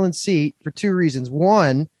Amerlin seat for 2 reasons.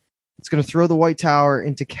 One, it's going to throw the White Tower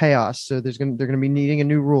into chaos, so they're going to be needing a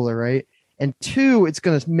new ruler, right? And 2, it's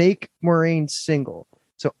going to make Moraine single.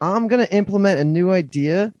 So I'm going to implement a new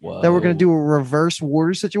idea that we're going to do a reverse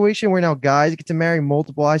warder situation where now guys get to marry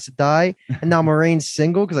multiple Aes Sedai, and now Moraine's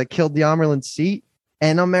single because I killed the Amerlin seat,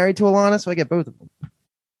 and I'm married to Alana, so I get both of them.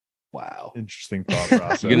 Wow. Interesting thought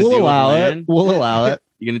process. You're gonna We'll deal with allow Lan? it. We'll allow it.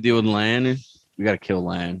 You gonna deal with Lan? We gotta kill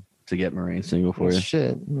Lan to get Moraine single for you.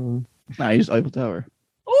 Shit. Nice Eiffel Tower.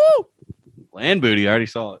 Lan booty, I already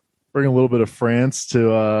saw it. Bring a little bit of France to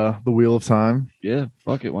the Wheel of Time. Yeah,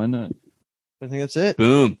 fuck it. Why not? I think that's it.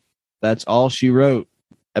 Boom. That's all she wrote.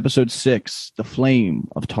 Episode 6, The Flame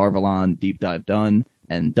of Tarvalon, deep dive done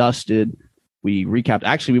and dusted. We recapped.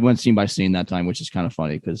 Actually, we went scene by scene that time, which is kind of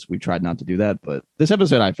funny because we tried not to do that. But this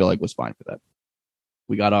episode, I feel like, was fine for that.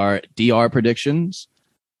 We got our DR predictions.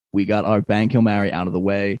 We got our Bang Kill Marry out of the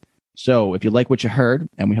way. So if you like what you heard,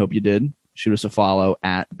 and we hope you did, shoot us a follow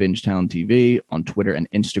at Bingetown TV on Twitter and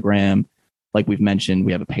Instagram. Like we've mentioned,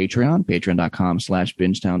 we have a Patreon,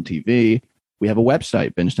 patreon.com/Bingetown TV. We have a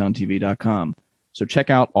website, bingetowntv.com. So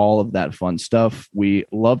check out all of that fun stuff. We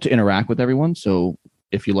love to interact with everyone. So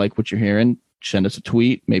if you like what you're hearing, send us a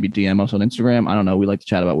tweet, maybe DM us on Instagram. I don't know. We like to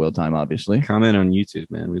chat about Wheel Time, obviously. Comment on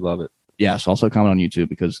YouTube, man. We love it. Yes, also comment on YouTube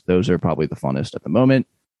because those are probably the funnest at the moment.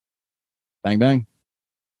 Bang, bang.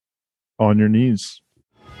 On your knees.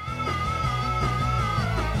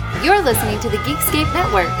 You're listening to the Geekscape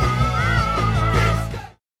Network.